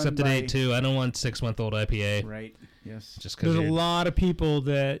kegs Run up to date by- too. I don't want 6-month-old IPA right. Yes. just because. There's a lot of people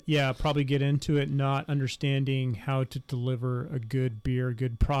that, probably get into it not understanding how to deliver a good beer, a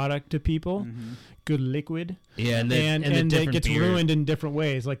good product to people, good liquid, Yeah, and and the it different gets beer. ruined in different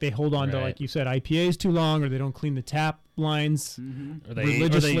ways. Like they hold on to, Right. like you said, IPAs too long, or they don't clean the tap lines. Or they,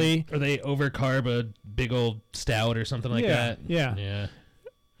 religiously. or they overcarb a big old stout or something like that. Yeah.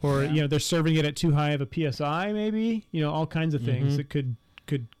 Or they're serving it at too high of a PSI, maybe. All kinds of things that could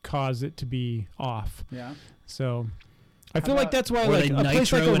cause it to be off. Yeah. So, I feel like that's why, Or like they a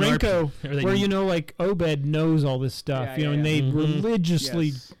place like nitro and Orenco, or they- where like Obed knows all this stuff, Yeah, and they religiously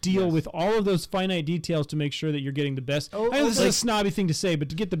Yes, deal yes. with all of those finite details to make sure that you're getting the best. Oh, I know this Obed- is a snobby thing to say, but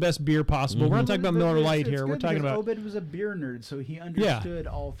to get the best beer possible, we're not talking about Miller Lite here. We're talking about Obed was a beer nerd, so he understood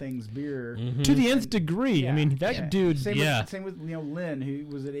all things beer. to the nth degree. I mean, that dude. Same Yeah. with, same with Lynn, who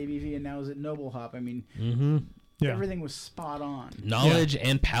was at ABV and now is at Noble Hop. I mean, Yeah. everything was spot on. Knowledge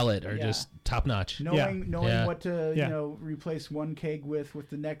and palate are Yeah. just top notch. Knowing Yeah. what to Yeah. Replace one keg with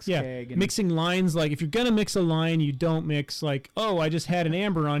the next Yeah, keg. And mixing lines, like if you're gonna mix a line, you don't mix like, oh, I just had an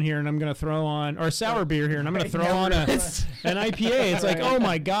amber on here and I'm gonna throw on, or a sour beer here and I'm gonna throw on an IPA. It's like, oh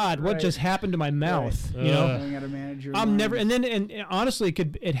my god, what Right. just happened to my mouth? Right. You know, knowing how to manage your I'm never. lines. And honestly, it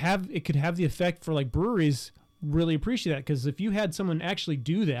could have the effect for like breweries. Really appreciate that, because if you had someone actually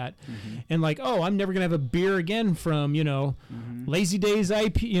do that and like, oh, I'm never gonna have a beer again from Lazy Days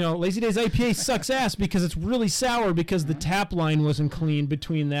IP. Lazy Days IPA sucks ass because it's really sour because the tap line wasn't clean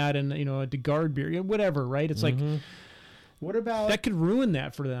between that and a DeGard beer, whatever, right? It's like What about that could ruin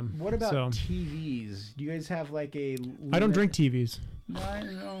that for them. what about So, TVs? Do you guys have like a? I don't drink TVs. No, I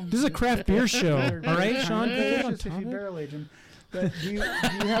know. This is a craft beer show, all right, They're Sean? delicious if you barrel age them. But do you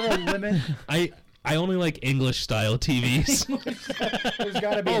have a limit? I only like English style TVs. There's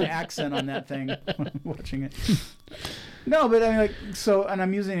got to be an accent on that thing. Watching it. No, but I mean, like, so, and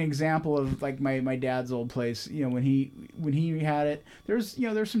I'm using an example of like my dad's old place. When he had it, there's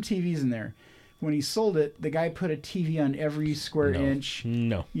some TVs in there. When he sold it, the guy put a TV on every square inch.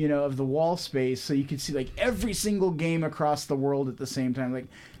 No. Of the wall space, so you could see like every single game across the world at the same time. Like,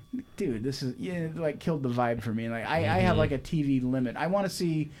 dude, this is like killed the vibe for me. Like, I have like a TV limit. I want to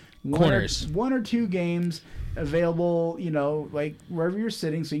see Corners. one or two games available. Like wherever you're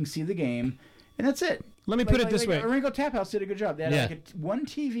sitting, so you can see the game, and that's it. Let me put it this way. Orenco Tap House did a good job. They had Yeah. like one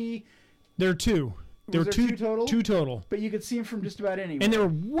TV, There are two. There Was were there two two total? Two total. but you could see them from just about anywhere. And they were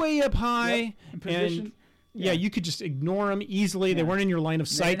way up high, Yep. And position- and yeah, you could just ignore them easily. They Yeah. weren't in your line of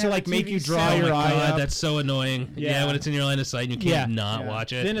sight didn't to have like the make TV you draw sound. your Oh my eye god, up. that's so annoying. Yeah. Yeah. when it's in your line of sight and you can't not Yeah.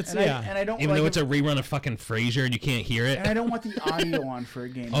 watch it. Then it's and I don't Even like though it's it- a rerun of fucking Frasier and you can't hear it. and I don't want the audio on for a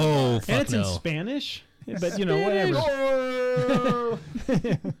game. Oh, fuck and it's in no. Spanish, but whatever. Oh!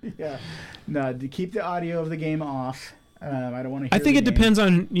 Yeah. No, to keep the audio of the game off. I don't want to hear I think the it game. depends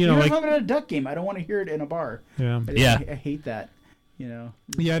on If like I'm at a duck game, I don't want to hear it in a bar. yeah. I hate that. Yeah,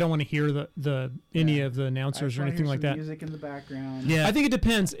 I don't want to hear the any of the I announcers just or wanna anything hear like some that. Music in the background. Yeah, I think it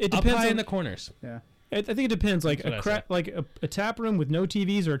depends. It up depends high on in the corners. Yeah. I think it depends. Like That's what I say. a tap room with no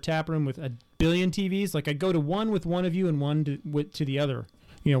TVs or a tap room with a billion TVs. Like I go to one with one of you and one to the other.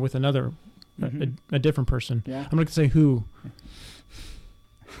 With another, a different person. Yeah. I'm not gonna say who.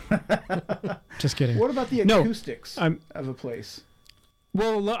 Just kidding. What about the No, acoustics I'm- of a place?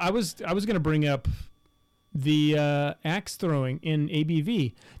 Well, I was gonna bring up the axe throwing in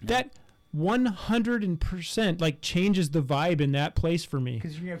ABV. That 100% like changes the vibe in that place for me.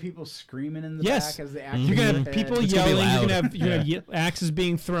 Because you're gonna have people screaming in the Yes. back as the axe. You're gonna is have ahead. people It's gonna be yelling. You're loud. gonna have axes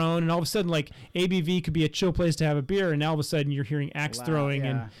being thrown, and all of a sudden, like ABV could be a chill place to have a beer, and now all of a sudden you're hearing axe Loud, throwing yeah.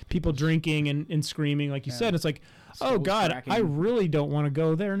 and people drinking and screaming, like you Yeah. said. It's like, oh Skulls God, cracking. I really don't want to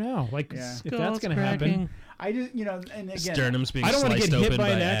go there now. Like Yeah. if that's gonna happen, I just and again, Sternums being I don't want to sliced get hit open by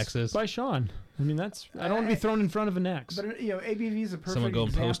by an axe axes. by Sean. I mean, I don't want to be thrown in front of an axe. but ABV is a perfect Someone going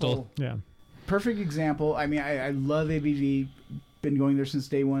example. postal. Yeah. Perfect example. I mean, I love ABV. Been going there since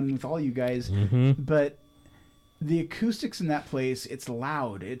day one with all you guys. Mm-hmm. But the acoustics in that place, it's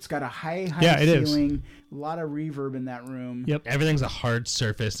loud. It's got a high Yeah, it is. ceiling, a lot of reverb in that room. Yep. Everything's a hard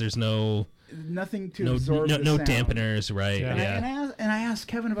surface. There's no Nothing to absorb the no sound. dampeners, right? Yeah. Yeah. And I asked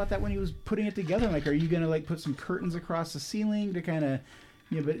Kevin about that when he was putting it together. I'm like, are you gonna like put some curtains across the ceiling to kind of,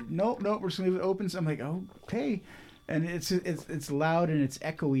 but nope, we're just gonna leave it open. So I'm like, okay. And it's loud and it's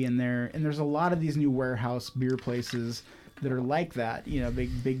echoey in there. And there's a lot of these new warehouse beer places that are like that.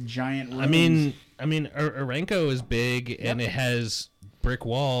 Big giant rooms. I mean, Orenco is big and Yep. it has brick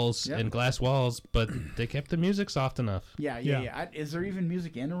walls Yep. and glass walls, but they kept the music soft enough. Yeah. Is there even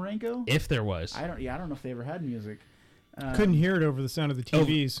music in Orenco? If there was, I don't know if they ever had music. Couldn't hear it over the sound of the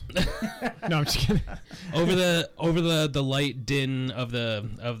TVs. No, I'm just kidding. over the light din of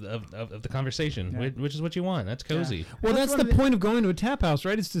the conversation, Yeah. which is what you want. That's cozy. Well, That's that's one the of the- point of going to a tap house,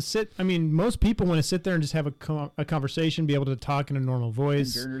 right? Is to sit. I mean, most people want to sit there and just have a conversation, be able to talk in a normal And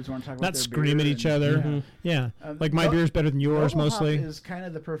voice, beer nerds want to talk about not their scream beer at each and- other. Yeah. Yeah, like my No- beer's better than yours, Noble Hop mostly. is kind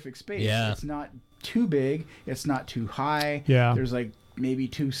of the perfect space. Yeah. It's not too big. It's not too high. Yeah. There's like maybe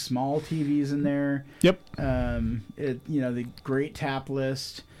two small TVs in there. Yep. The great tap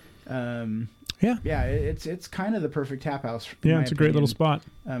list. Yeah. Yeah, it's kind of the perfect tap house. Yeah, it's a great little spot.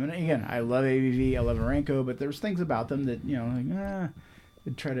 And again, I love ABV, I love Aranco, but there's things about them that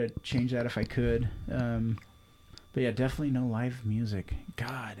I'd try to change that if I could. But yeah, definitely no live music.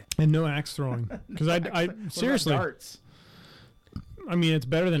 God. And no axe throwing. Because I seriously. Darts? I mean, it's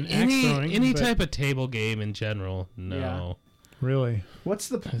better than axe throwing. Any but type of table game in general. No. Yeah. Really? What's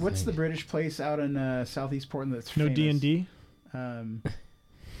the British place out in Southeast Portland that's No famous? D&D?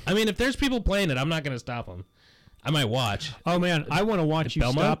 I mean, if there's people playing it, I'm not going to stop them. I might watch. Oh man, I want to watch you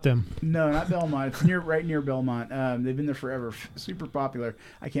Belmont? stop them. No, not Belmont. It's right near Belmont. They've been there forever. Super popular.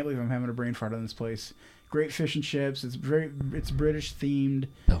 I can't believe I'm having a brain fart on this place. Great fish and chips. It's British themed.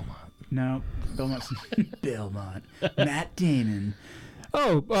 Belmont. No, Belmont's Belmont. Matt Damon.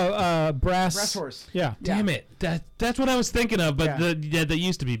 Oh, Brass Horse. Yeah. Damn it. That's what I was thinking of, but Yeah. that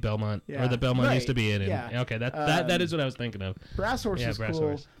used to be Belmont. Yeah. Or the Belmont Right. used to be in it. Yeah. Okay, that is what I was thinking of. Brass Horse Yeah, is Brass cool,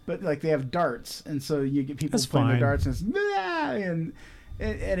 Horse. but like they have darts, and so you get people That's playing fine. their darts, and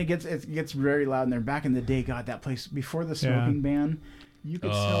it gets very loud in there. Back in the day, God, that place before the smoking ban, you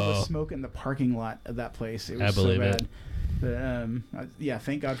could smell the smoke in the parking lot of that place. It was I believe so it. bad. But yeah,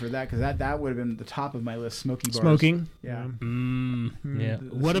 thank God for that, because that would have been the top of my list. Smoky bars. Smoking. Yeah. Yeah. The-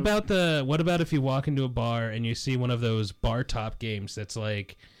 What about if you walk into a bar and you see one of those bar top games that's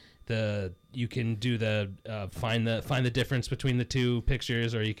like you can do the find the difference between the two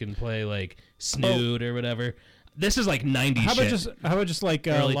pictures, or you can play like Snood or whatever. This is like 90s How about shit. just like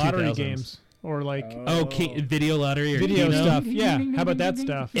Early lottery 2000s. games or like Video lottery or video Keno? stuff? Yeah. How about that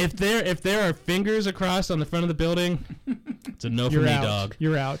stuff? If there are fingers across on the front of the building, it's a no for You're me, out. dog.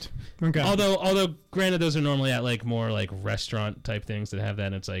 You're out. Okay. Although granted, those are normally at like more like restaurant type things that have that.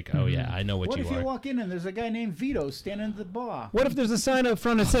 And it's like, oh yeah, I know what What you if are. you walk in and there's a guy named Vito standing at the bar? What if there's a sign up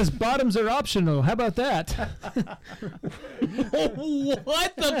front that says bottoms are optional? How about that?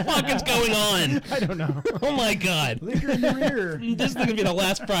 What the fuck is going on? I don't know. Oh my god. Liquor in the rear. This is going to be the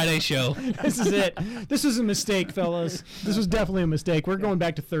last Friday show. This is it. This was a mistake, fellas. This was definitely a mistake. We're going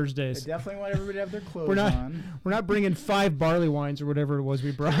back to I Thursdays. definitely want everybody to have their clothes We're not. on. We're not bringing 5 barley wines or whatever it was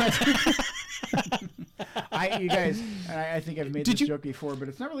we brought. You guys, I think I've made Did this you- joke before, but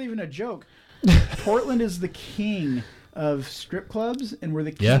it's not really even a joke. Portland is the king of strip clubs, and we're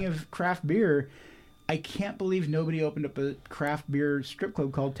the king Yeah. of craft beer. I can't believe nobody opened up a craft beer strip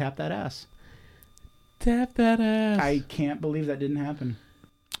club called Tap That Ass. Tap that ass. I can't believe that didn't happen.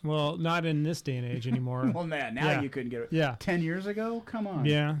 Well, not in this day and age anymore. Well, now Yeah. you couldn't get it. Yeah. 10 years ago? Come on.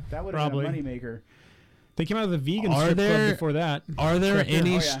 Yeah, That would have been probably. a moneymaker. They came out of the vegan Are strip there- club before that. Are there Craft beer. any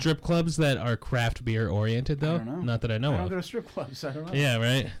Oh, yeah. strip clubs that are craft beer oriented though? I don't know. Not that I know I don't of. go to strip clubs. I don't know. Yeah,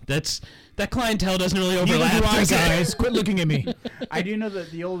 right. That clientele doesn't really Neither overlap. do I, does it? guys. Quit looking at me. I do know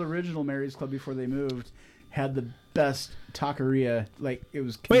that the old original Mary's Club before they moved had the best taqueria. Like, it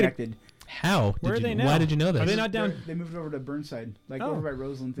was Wait a- connected. How? Where are Did you- they now? Why did you know this? Are they not down? They moved over to Burnside, like Oh. over by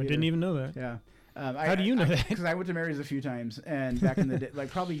Roseland I Theater. didn't even know that. Yeah. How do you know that? Because I went to Mary's a few times, and back in the day, like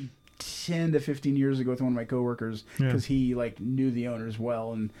probably 10 to 15 years ago with one of my coworkers, Yeah. because he like knew the owners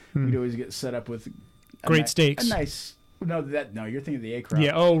well, and we'd always get set up with Great steaks. A nice. No, you're thinking of the A crop.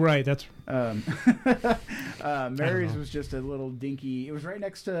 Yeah. Oh, right. That's Mary's was just a little dinky. It was right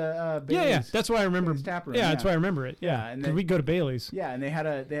next to Bailey's. yeah. That's why I remember. Bailey's Tap Room, Yeah, that's why I remember it. Yeah, Yeah, and because then- we go to Bailey's. Yeah, and they had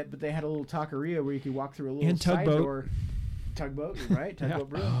a little taqueria where you could walk through a little And side Tugboat. door. Tugboat, right? Tugboat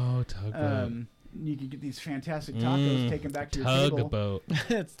brew. Oh, tugboat. You could get these fantastic tacos taken back to your table Tugboat.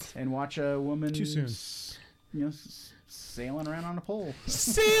 and watch a woman Too soon. sailing around on a pole.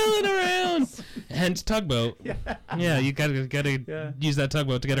 Sailing around. Hence tugboat. Yeah, you gotta Yeah. use that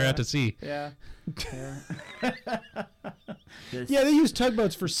tugboat to get her out to sea. Yeah. Yeah, they use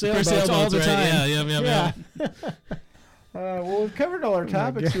tugboats for sailboats, For all sailboats, the right? time. Yeah. Well, we've covered all our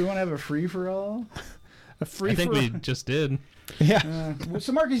topics. We want to have a free for all. A free I think for we just did. yeah.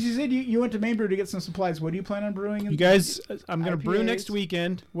 So, Marcus, you said you went to Main Brew to get some supplies. What do you plan on brewing? You guys, I'm gonna brew IPAs. next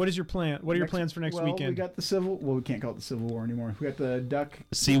weekend. What is your plan? What are your plans for next well, weekend? We got the Civil. Well, we can't call it the Civil War anymore. We got the Duck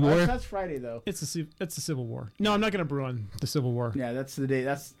Sea War? That's Friday though. It's the Civil War. No, I'm not gonna brew on the Civil War. Yeah, that's the day.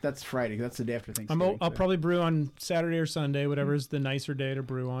 That's Friday. That's the day after Thanksgiving. I'll so- probably brew on Saturday or Sunday, whatever is the nicer day to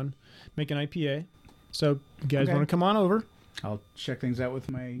brew on. Make an IPA. So you guys Okay. want to come on over? I'll check things out with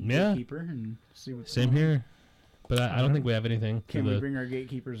my Yeah. gatekeeper and see what's Same going on. here. But I don't think we have anything. Can for we the, bring our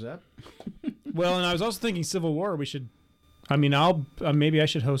gatekeepers up? Well, and I was also thinking Civil War. We should. I mean, I'll maybe I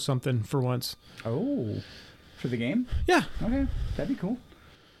should host something for once. Oh, for the game? Yeah. Okay, that'd be cool.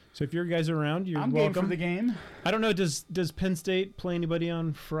 So if your guys are around, you're I'm game welcome. for the game. I don't know. Does Penn State play anybody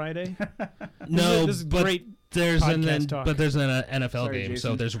on Friday? no, this is but great there's podcast talk. but there's an NFL Sorry, game,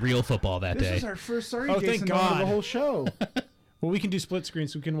 Jason. so there's real football that This day. is our first sorry Oh, Jason thank moment of the God. whole show. Well, we can do split screen,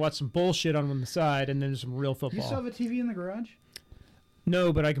 so we can watch some bullshit on the side and then some real You football. still have a TV in the garage?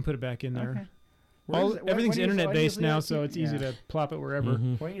 No, but I can put it back in there. Okay. Where is it- why- Everything's why do you- why do you internet based leave now, that so TV it's easy Yeah. to plop it wherever.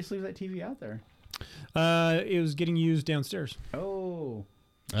 Mhm. Why don't you just leave that TV out there? It was getting used downstairs. Oh.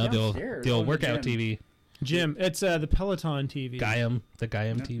 Oh, Downstairs, the old on the workout gym. TV. Jim, it's the Peloton TV. The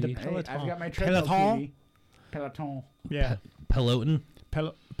Gaiam No, TV. Hey, Peloton. I've got my treadmill Peloton? TV. Peloton. Yeah, Peloton.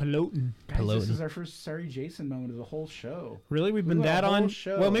 Peloton. Guys, Peloton. this is our first Sorry Jason moment of the whole show. Really, we've We been went a that whole on.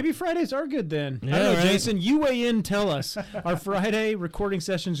 show. Well, maybe Fridays are good then. I Yeah, don't know, right. Jason. You weigh in. Tell us, are Friday recording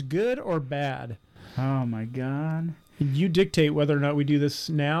sessions good or bad? Oh my God. You dictate whether or not we do this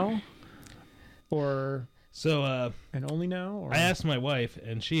now, or So and only now. Or I asked my wife,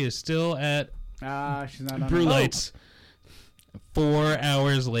 and she is still at She's not on Brew it. Lights 4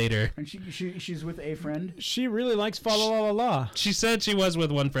 hours later. And she's with a friend. She really likes fa la la la la. She said she was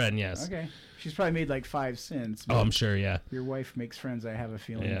with one friend, yes. Okay. She's probably made like 5 cents. Oh, I'm sure, yeah. Your wife makes friends, I have a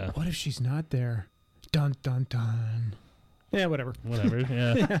feeling. Yeah. What if she's not there? Dun dun dun. Yeah, whatever. Whatever,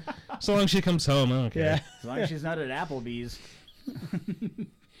 yeah. So long as she comes home, I don't care. Yeah. As long as she's not at Applebee's.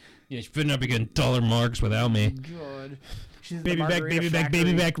 Yeah, she better not be getting dollar marks without me. God. She's at the Baby back, Margarita baby back, Factory.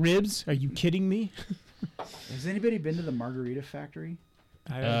 baby back ribs. Are you kidding me? Has anybody been to the Margarita Factory?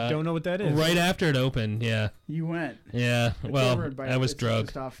 I don't know what that is. Right after it opened, yeah. You went. Yeah, It's well, over by- I was it's drugged.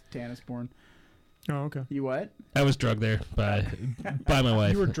 Just off Tannisbourne. Oh, okay. You what? I was drugged there by my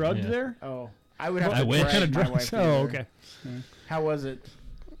wife. You were drugged Yeah. there? Oh, I would have I to wish. drag What kind of my drugs? wife Oh, there. okay. Yeah. How was it?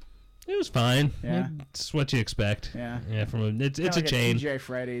 It was fine. Yeah. It's what you expect. Yeah. Yeah, it's Kinda a like chain. TGI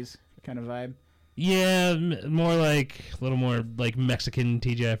Fridays kind of vibe. Yeah, more like a little more like Mexican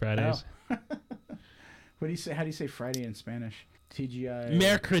TGI Fridays. What do you say? How do you say Friday in Spanish? TGI.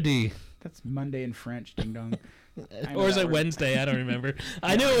 Mercredi. That's Monday in French. Ding dong. I know Or is that it word. Wednesday? I don't remember.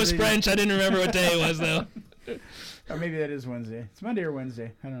 I knew it was French. I didn't remember what day it was though. Or maybe that is Wednesday. It's Monday or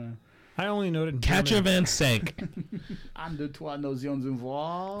Wednesday. I don't know. I only know it in Catcher German. Van Sank. Un, deux, trois, nous allons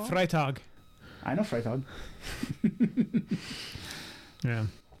voir. Freitag. I know Freitag. Yeah.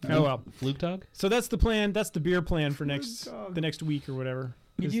 Oh well. Flugtag? So that's the plan. That's the beer plan for Flugtag. the next week or whatever.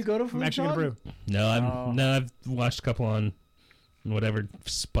 Did you go to I'm actually gonna brew. No, Oh. I've watched a couple on whatever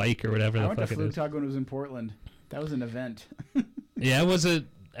Spike or whatever I the went to fuck it is. Flugtag when it was in Portland. That was an event. Yeah, was it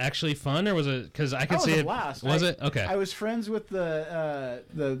actually fun or was it? Because I could That see was a it. blast. Was it okay? I was friends with the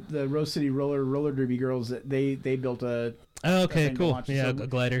Rose City roller derby girls. That they built a. Oh, I okay, think cool. to watch it. Yeah, So a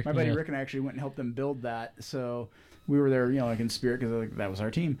glider. My buddy yeah. Rick and I actually went and helped them build that. So we were there, like in spirit, because like, that was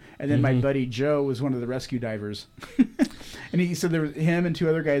our team. And then my buddy Joe was one of the rescue divers. And he said there was him and 2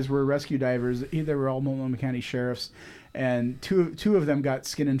 other guys were rescue divers. They were all Multnomah County sheriffs, and two of them got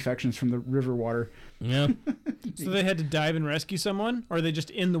skin infections from the river water. Yeah. So they had to dive and rescue someone, or are they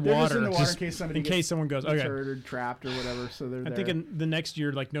just in the They're water? just in the water Just in case somebody in case someone goes. gets Okay. hurt or trapped or whatever. So they're I'm there. thinking the next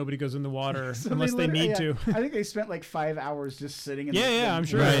year, like nobody goes in the water So unless they literally- need to. I think they spent like 5 hours just sitting in Yeah, the, yeah, I'm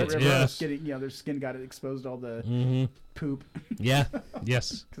sure. Right, river, yeah. getting, their skin got exposed to all the hmm poop, Yeah.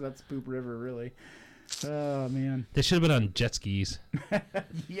 Yes. because that's Poop River, really. Oh man. They should have been on jet skis.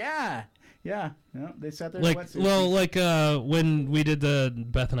 Yeah. No, they sat there Like, in wetsuits. well, like when we did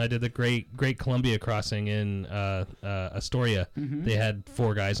Beth and I did the Great Columbia crossing in Astoria. Mhm. They had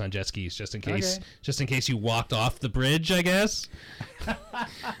 4 guys on jet skis just in case, Okay. you walked off the bridge. I guess.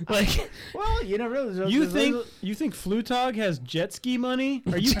 Like, Well, you never know. You think Flutog has jet ski money?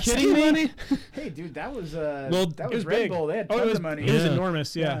 Are you jet kidding ski me? money? Hey, dude, that was Well, that It was Red big. Bull. They had Oh, tons it was of money. It was Yeah.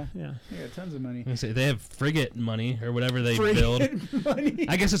 enormous. Yeah. They had tons of money. I say they have frigate money or whatever they build. money.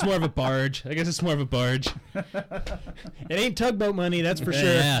 I guess it's more of a barge. It ain't tugboat money, that's for Yeah,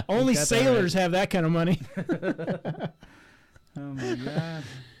 sure. yeah. Only You got that sailors have that kind of money. Oh my god.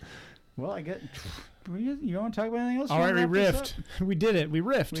 Well, I get. You want to talk about anything else? All You right, we wanna wrap this riffed. We did it. We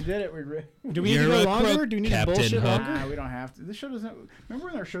riffed. up? We did it. We riffed. Do we need to You're go a longer? crook, Do we need to Captain bullshit Hook. longer? Nah, we don't have to. This show doesn't. Remember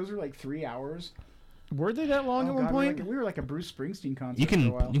when our shows were like 3 hours? Were they that long Oh, at one God, point? we were like a Bruce Springsteen concert You for a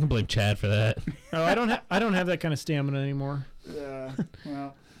can while. blame Chad for that. Oh, I don't have that kind of stamina anymore.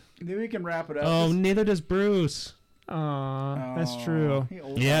 Well, maybe we can wrap it up. Oh, This- neither does Bruce. Aw, that's Oh, true. he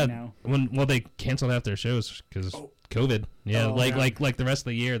old Yeah, now. well they canceled half their shows because Oh. COVID. Yeah, Oh, like yeah. like the rest of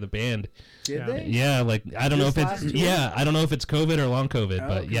the year, the band. Did Yeah. they? Yeah, like I don't know Just if last it's year? I don't know if it's COVID or long COVID, Oh,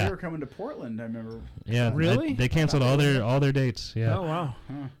 but 'cause yeah, they were coming to Portland. I remember. yeah. Really? They canceled all their dates. Yeah, Oh wow.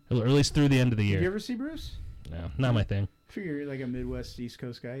 Huh. or at least through the end of the Did you year. ever see Bruce? No, not my thing. I figure you're like a Midwest East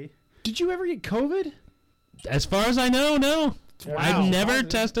Coast guy. Did you ever get COVID? As far as I know, no. Wow. I've never Positive.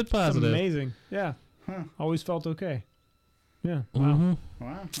 tested That's positive. amazing. Yeah. Huh. Wow. Always felt okay. Yeah. Wow. Mhm.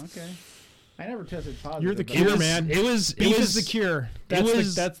 Wow. Okay. I never tested positive. You're the but- cure, man. It was Beef is the cure.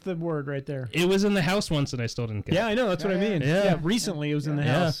 was- That's the word right there. It was in the house once, and I still didn't get Yeah, it. I know. That's what I Yeah, mean. yeah. Yeah, recently it was in the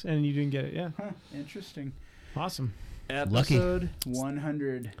Yeah. house, and you didn't get it. Yeah, Huh, interesting. awesome. Lucky. Episode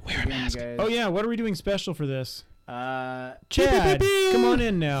 100. Wear a Again, mask. guys. Oh yeah, what are we doing special for this? Chad. Come on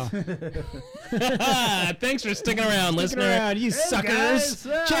in now. Thanks for sticking around, Sticking listener. around, you suckers.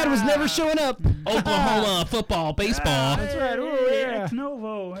 guys. Chad was never showing up. Oklahoma football, baseball. That's right. Oh yeah.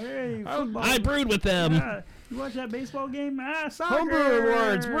 Novo. Hey, football. I brewed with them. You watch that baseball game? Soccer. Homebrew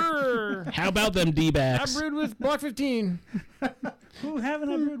awards. We're. How about them I D-backs? brewed with Block 15. Who haven't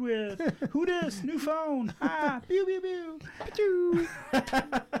I brewed with? Who this? New phone. Pew, pew, pew.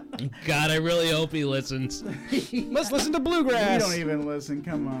 God, I really hope he listens. Let's listen to You Bluegrass. don't even listen.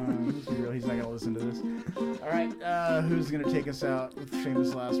 Come on. Let's be real. He's not going to listen to this. All right. Who's going to take us out with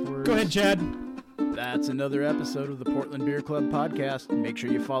famous last words? Go ahead, Chad. That's another episode of the Portland Beer Club podcast. Make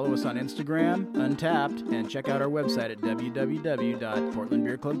sure you follow us on Instagram, Untapped, and check out our website at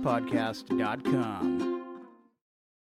www.portlandbeerclubpodcast.com.